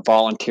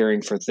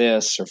 volunteering for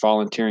this or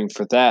volunteering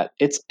for that,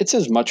 it's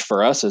as much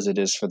for us as it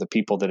is for the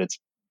people that it's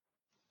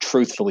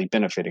truthfully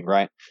benefiting,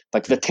 right?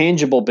 Like the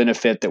tangible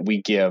benefit that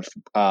we give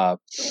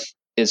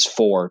is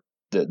for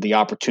the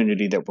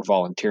opportunity that we're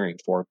volunteering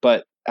for.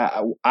 But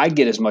I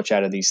get as much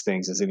out of these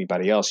things as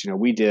anybody else.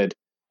 We did.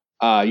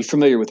 You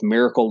familiar with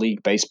Miracle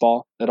League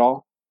Baseball at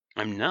all?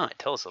 I'm not.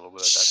 Tell us a little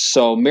bit about that.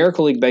 So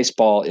Miracle League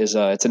Baseball it's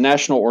a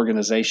national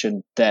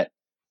organization that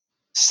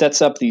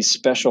sets up these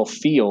special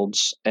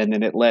fields, and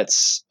then it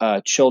lets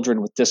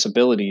children with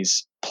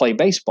disabilities play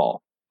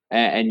baseball.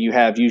 And you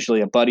have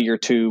usually a buddy or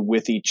two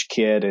with each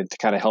kid, and to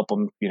kind of help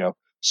them,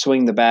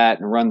 swing the bat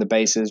and run the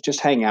bases, just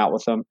hang out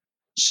with them.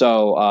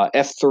 So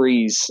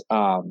F3's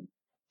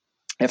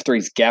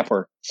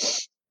Gapper,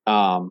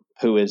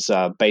 who is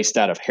based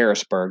out of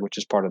Harrisburg, which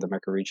is part of the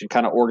Mecca region,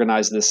 kind of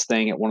organized this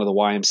thing at one of the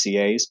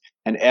YMCA's.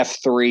 And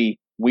F3,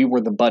 we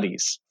were the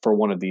buddies for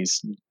one of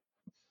these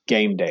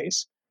game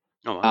days.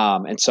 Oh,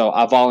 wow. And so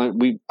I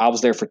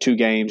was there for 2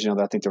 games.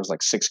 I think there was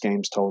like 6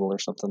 games total or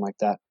something like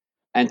that.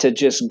 And to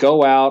just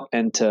go out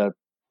and to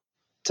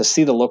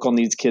see the look on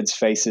these kids'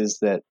 faces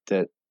that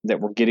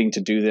we're getting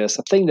to do this,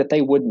 a thing that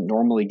they wouldn't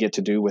normally get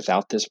to do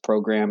without this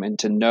program, and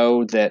to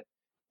know that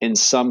in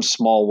some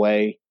small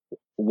way,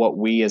 what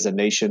we as a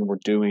nation were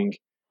doing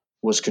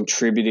was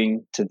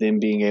contributing to them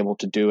being able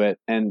to do it.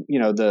 And,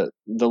 the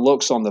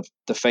looks on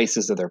the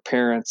faces of their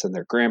parents and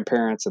their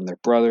grandparents and their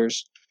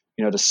brothers,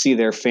 to see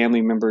their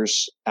family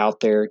members out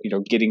there,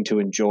 getting to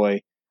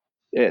enjoy.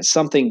 It's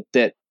something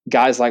that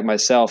guys like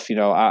myself,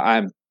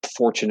 I'm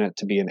fortunate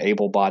to be an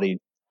able-bodied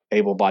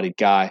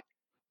guy.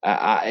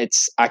 I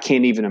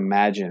can't even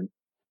imagine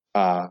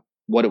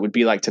what it would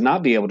be like to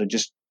not be able to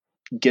just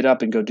get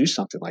up and go do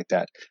something like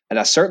that. And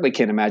I certainly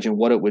can't imagine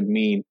what it would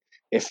mean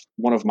if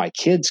one of my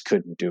kids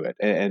couldn't do it.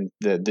 And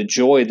the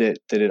joy that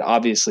it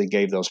obviously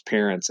gave those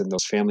parents and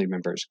those family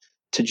members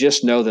to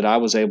just know that I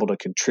was able to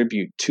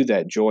contribute to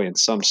that joy in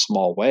some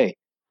small way.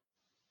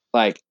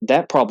 Like,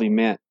 that probably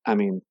meant,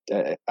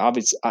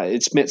 obviously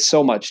it's meant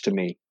so much to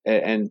me.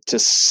 And to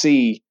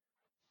see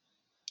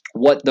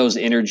what those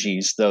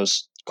energies,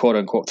 those quote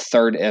unquote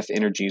third F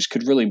energies,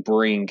 could really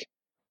bring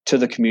to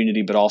the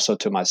community, but also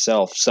to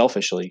myself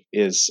selfishly,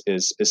 is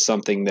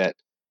something that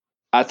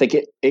I think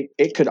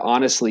it could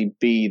honestly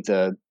be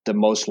the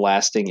most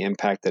lasting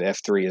impact that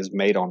F3 has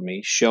made on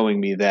me, showing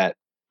me that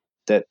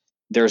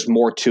there's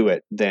more to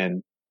it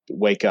than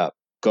wake up,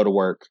 go to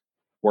work,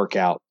 work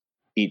out,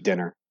 eat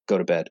dinner, go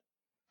to bed.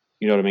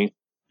 You know what I mean?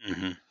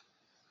 Mm-hmm.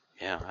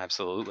 Yeah,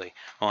 absolutely.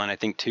 Well, and I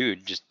think too,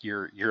 just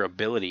your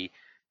ability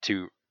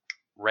to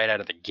right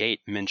out of the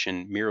gate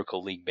mention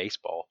Miracle League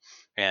Baseball,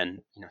 and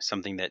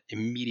something that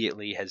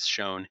immediately has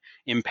shown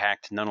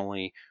impact not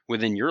only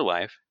within your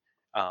life,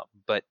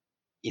 but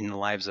in the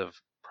lives of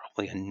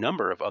probably a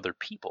number of other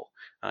people.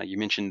 You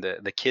mentioned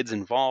the kids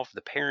involved,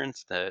 the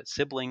parents, the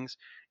siblings,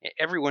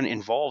 everyone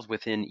involved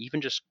within even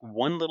just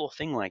one little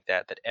thing like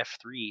that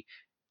F3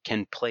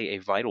 can play a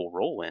vital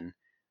role in.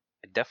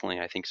 It definitely,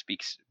 I think,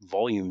 speaks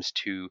volumes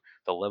to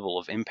the level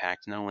of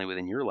impact not only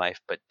within your life,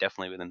 but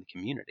definitely within the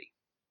community.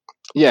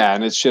 Yeah,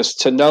 and it's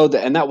just to know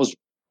that, and that was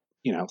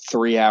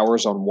 3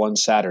 hours on one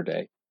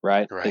Saturday,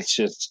 right? Right. It's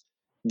just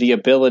the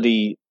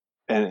ability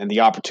and the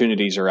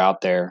opportunities are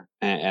out there,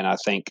 and I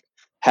think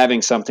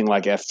having something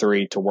like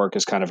F3 to work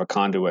as kind of a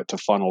conduit to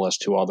funnel us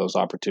to all those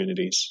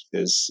opportunities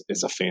is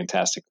a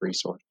fantastic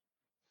resource.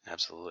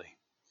 Absolutely.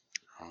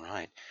 All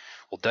right.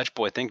 Well, Dutch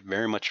Boy, thank you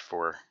very much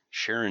for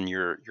sharing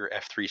your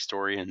F3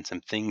 story and some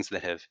things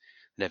that have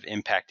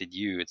impacted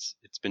you. It's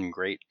been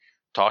great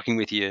talking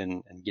with you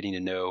and getting to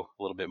know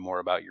a little bit more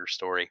about your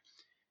story.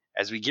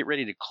 As we get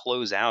ready to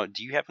close out,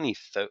 do you have any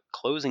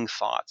closing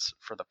thoughts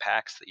for the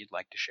PAX that you'd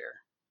like to share?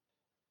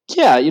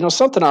 Yeah,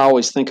 something I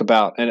always think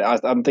about, and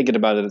I'm thinking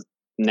about it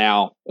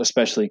now,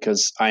 especially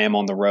because I am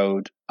on the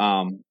road.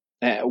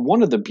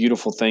 One of the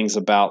beautiful things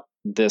about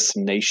this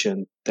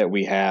nation that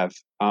we have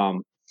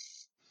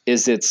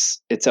is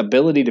its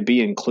ability to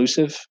be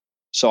inclusive.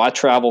 So I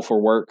travel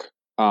for work.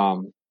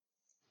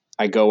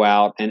 I go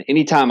out, and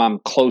anytime I'm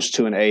close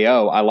to an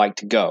AO, I like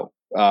to go.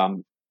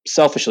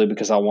 Selfishly,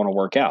 because I want to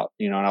work out,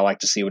 and I like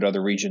to see what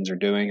other regions are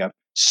doing. I've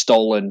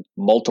stolen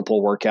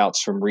multiple workouts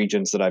from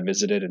regions that I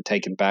visited and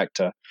taken back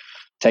to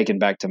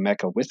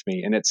Mecca with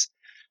me. And it's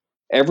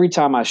every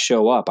time I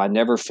show up, I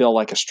never feel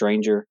like a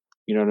stranger.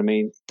 You know what I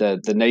mean?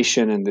 The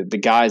nation and the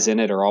guys in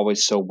it are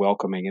always so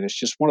welcoming, and it's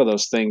just one of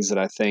those things that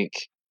I think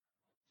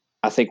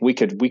we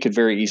could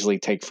very easily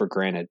take for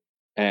granted.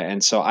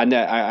 And so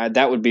I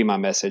that would be my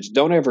message.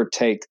 Don't ever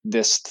take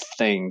this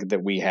thing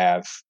that we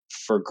have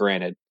for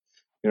granted.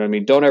 You know what I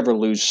mean? Don't ever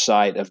lose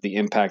sight of the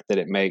impact that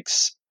it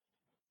makes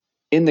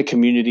in the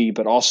community,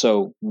 but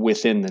also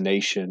within the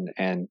nation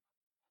and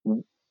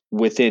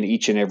within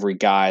each and every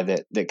guy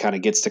that kind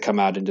of gets to come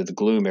out into the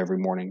gloom every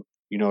morning.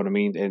 You know what I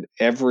mean? And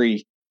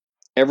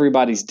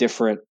everybody's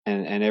different,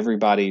 and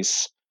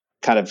everybody's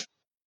kind of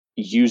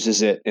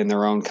uses it in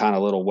their own kind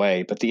of little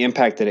way, but the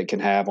impact that it can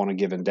have on a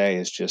given day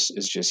is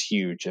just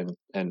huge,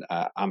 and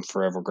I'm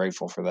forever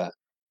grateful for that.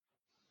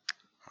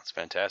 That's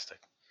fantastic.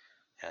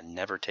 And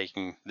never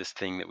taking this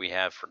thing that we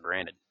have for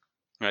granted,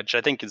 which I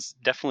think is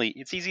definitely,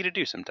 it's easy to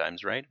do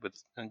sometimes, right? With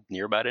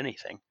near about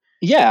anything.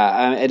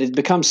 Yeah, and it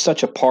becomes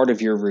such a part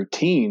of your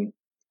routine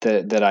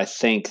that I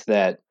think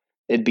that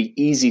it'd be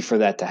easy for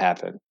that to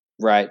happen.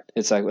 right?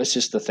 It's like, it's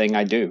just the thing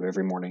I do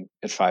every morning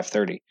at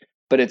 5:30.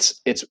 But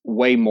it's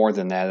way more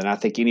than that. And I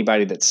think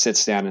anybody that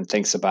sits down and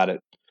thinks about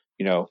it,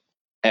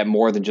 at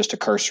more than just a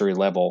cursory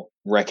level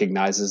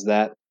recognizes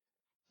that.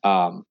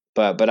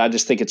 But I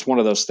just think it's one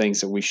of those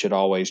things that we should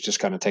always just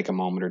kind of take a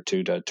moment or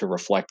two to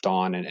reflect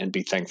on and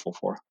be thankful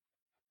for.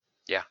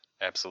 Yeah,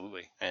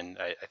 absolutely. And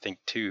I think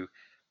too,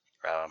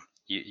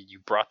 you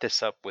brought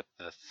this up with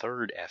the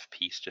third F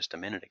piece just a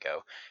minute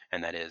ago,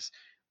 and that is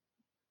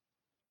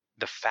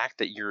the fact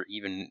that you're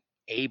even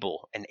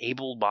an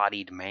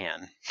able-bodied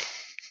man,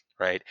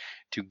 right,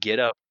 to get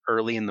up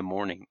early in the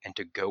morning and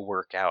to go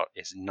work out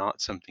is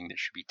not something that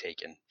should be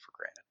taken for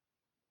granted.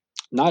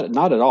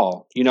 Not at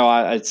all.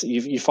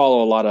 You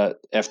follow a lot of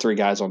F3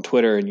 guys on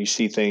Twitter, and you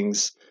see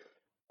things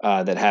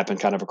that happen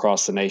kind of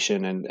across the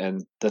nation.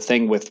 And the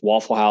thing with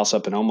Waffle House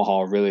up in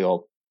Omaha,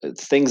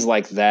 things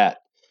like that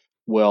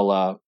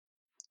will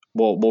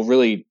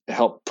really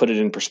help put it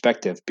in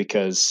perspective,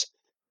 because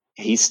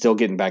he's still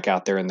getting back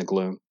out there in the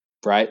gloom,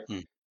 right?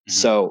 Mm-hmm.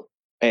 So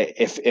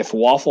if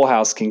Waffle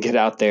House can get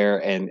out there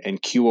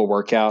and cue a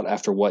workout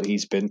after what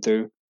he's been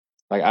through,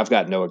 like, I've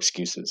got no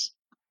excuses.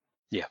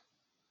 Yeah,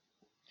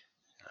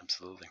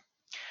 absolutely.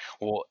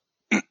 Well,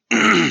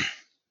 if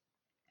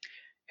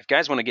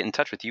guys want to get in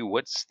touch with you,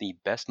 what's the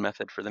best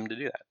method for them to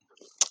do that?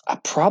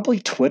 Probably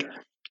Twitter,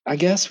 I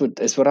guess,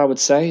 is what I would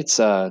say. It's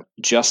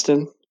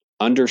Justin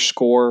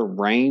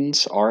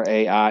 _Rains,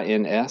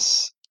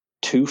 RAINS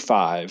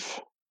 25.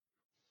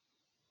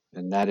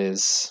 And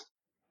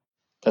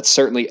that's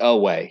certainly a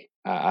way.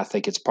 I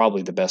think it's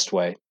probably the best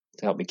way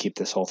to help me keep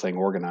this whole thing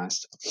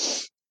organized.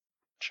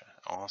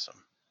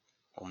 Awesome.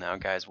 Well, now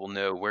guys will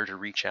know where to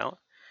reach out.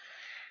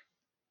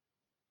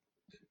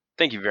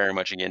 Thank you very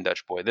much again,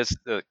 Dutch Boy. This,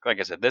 like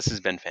I said, this has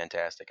been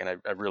fantastic, and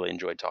I've really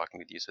enjoyed talking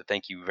with you. So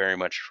thank you very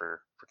much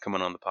for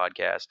coming on the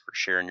podcast, for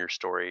sharing your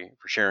story,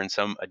 for sharing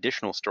some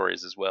additional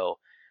stories as well,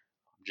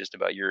 just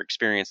about your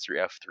experience through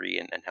F3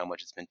 and how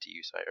much it's meant to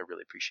you. So I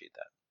really appreciate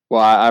that.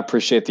 Well, I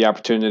appreciate the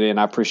opportunity, and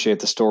I appreciate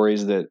the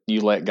stories that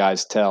you let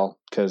guys tell,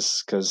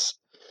 because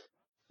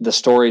the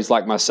stories,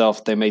 like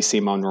myself, they may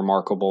seem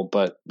unremarkable,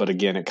 but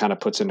again, it kind of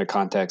puts into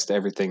context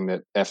everything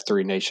that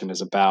F3 Nation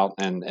is about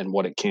and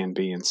what it can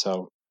be. And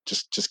so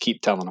just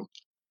keep telling them.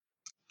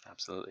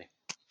 Absolutely.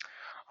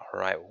 All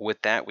right. With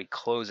that, we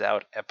close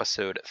out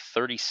episode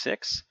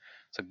 36.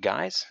 So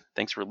guys,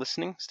 thanks for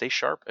listening. Stay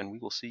sharp, and we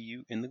will see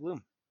you in the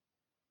gloom.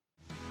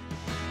 I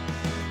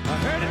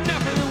heard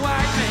enough of the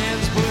white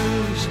man's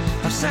blues.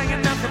 I've sang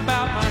enough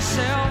about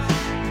myself.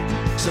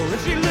 So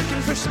if you're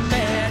looking for some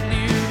bad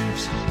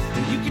news,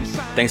 you can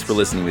find. Thanks for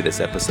listening to this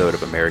episode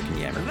of American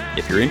Yammer.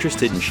 If you're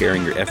interested in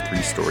sharing your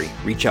F3 story,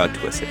 reach out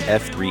to us at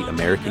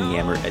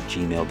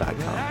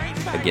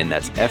f3americanyammer@gmail.com. Again,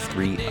 that's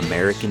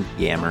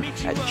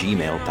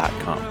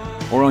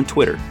f3americanyammer@gmail.com, or on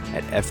Twitter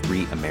at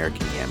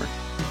f3americanyammer.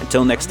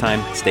 Until next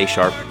time, stay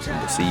sharp, and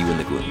we'll see you in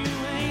the gloom.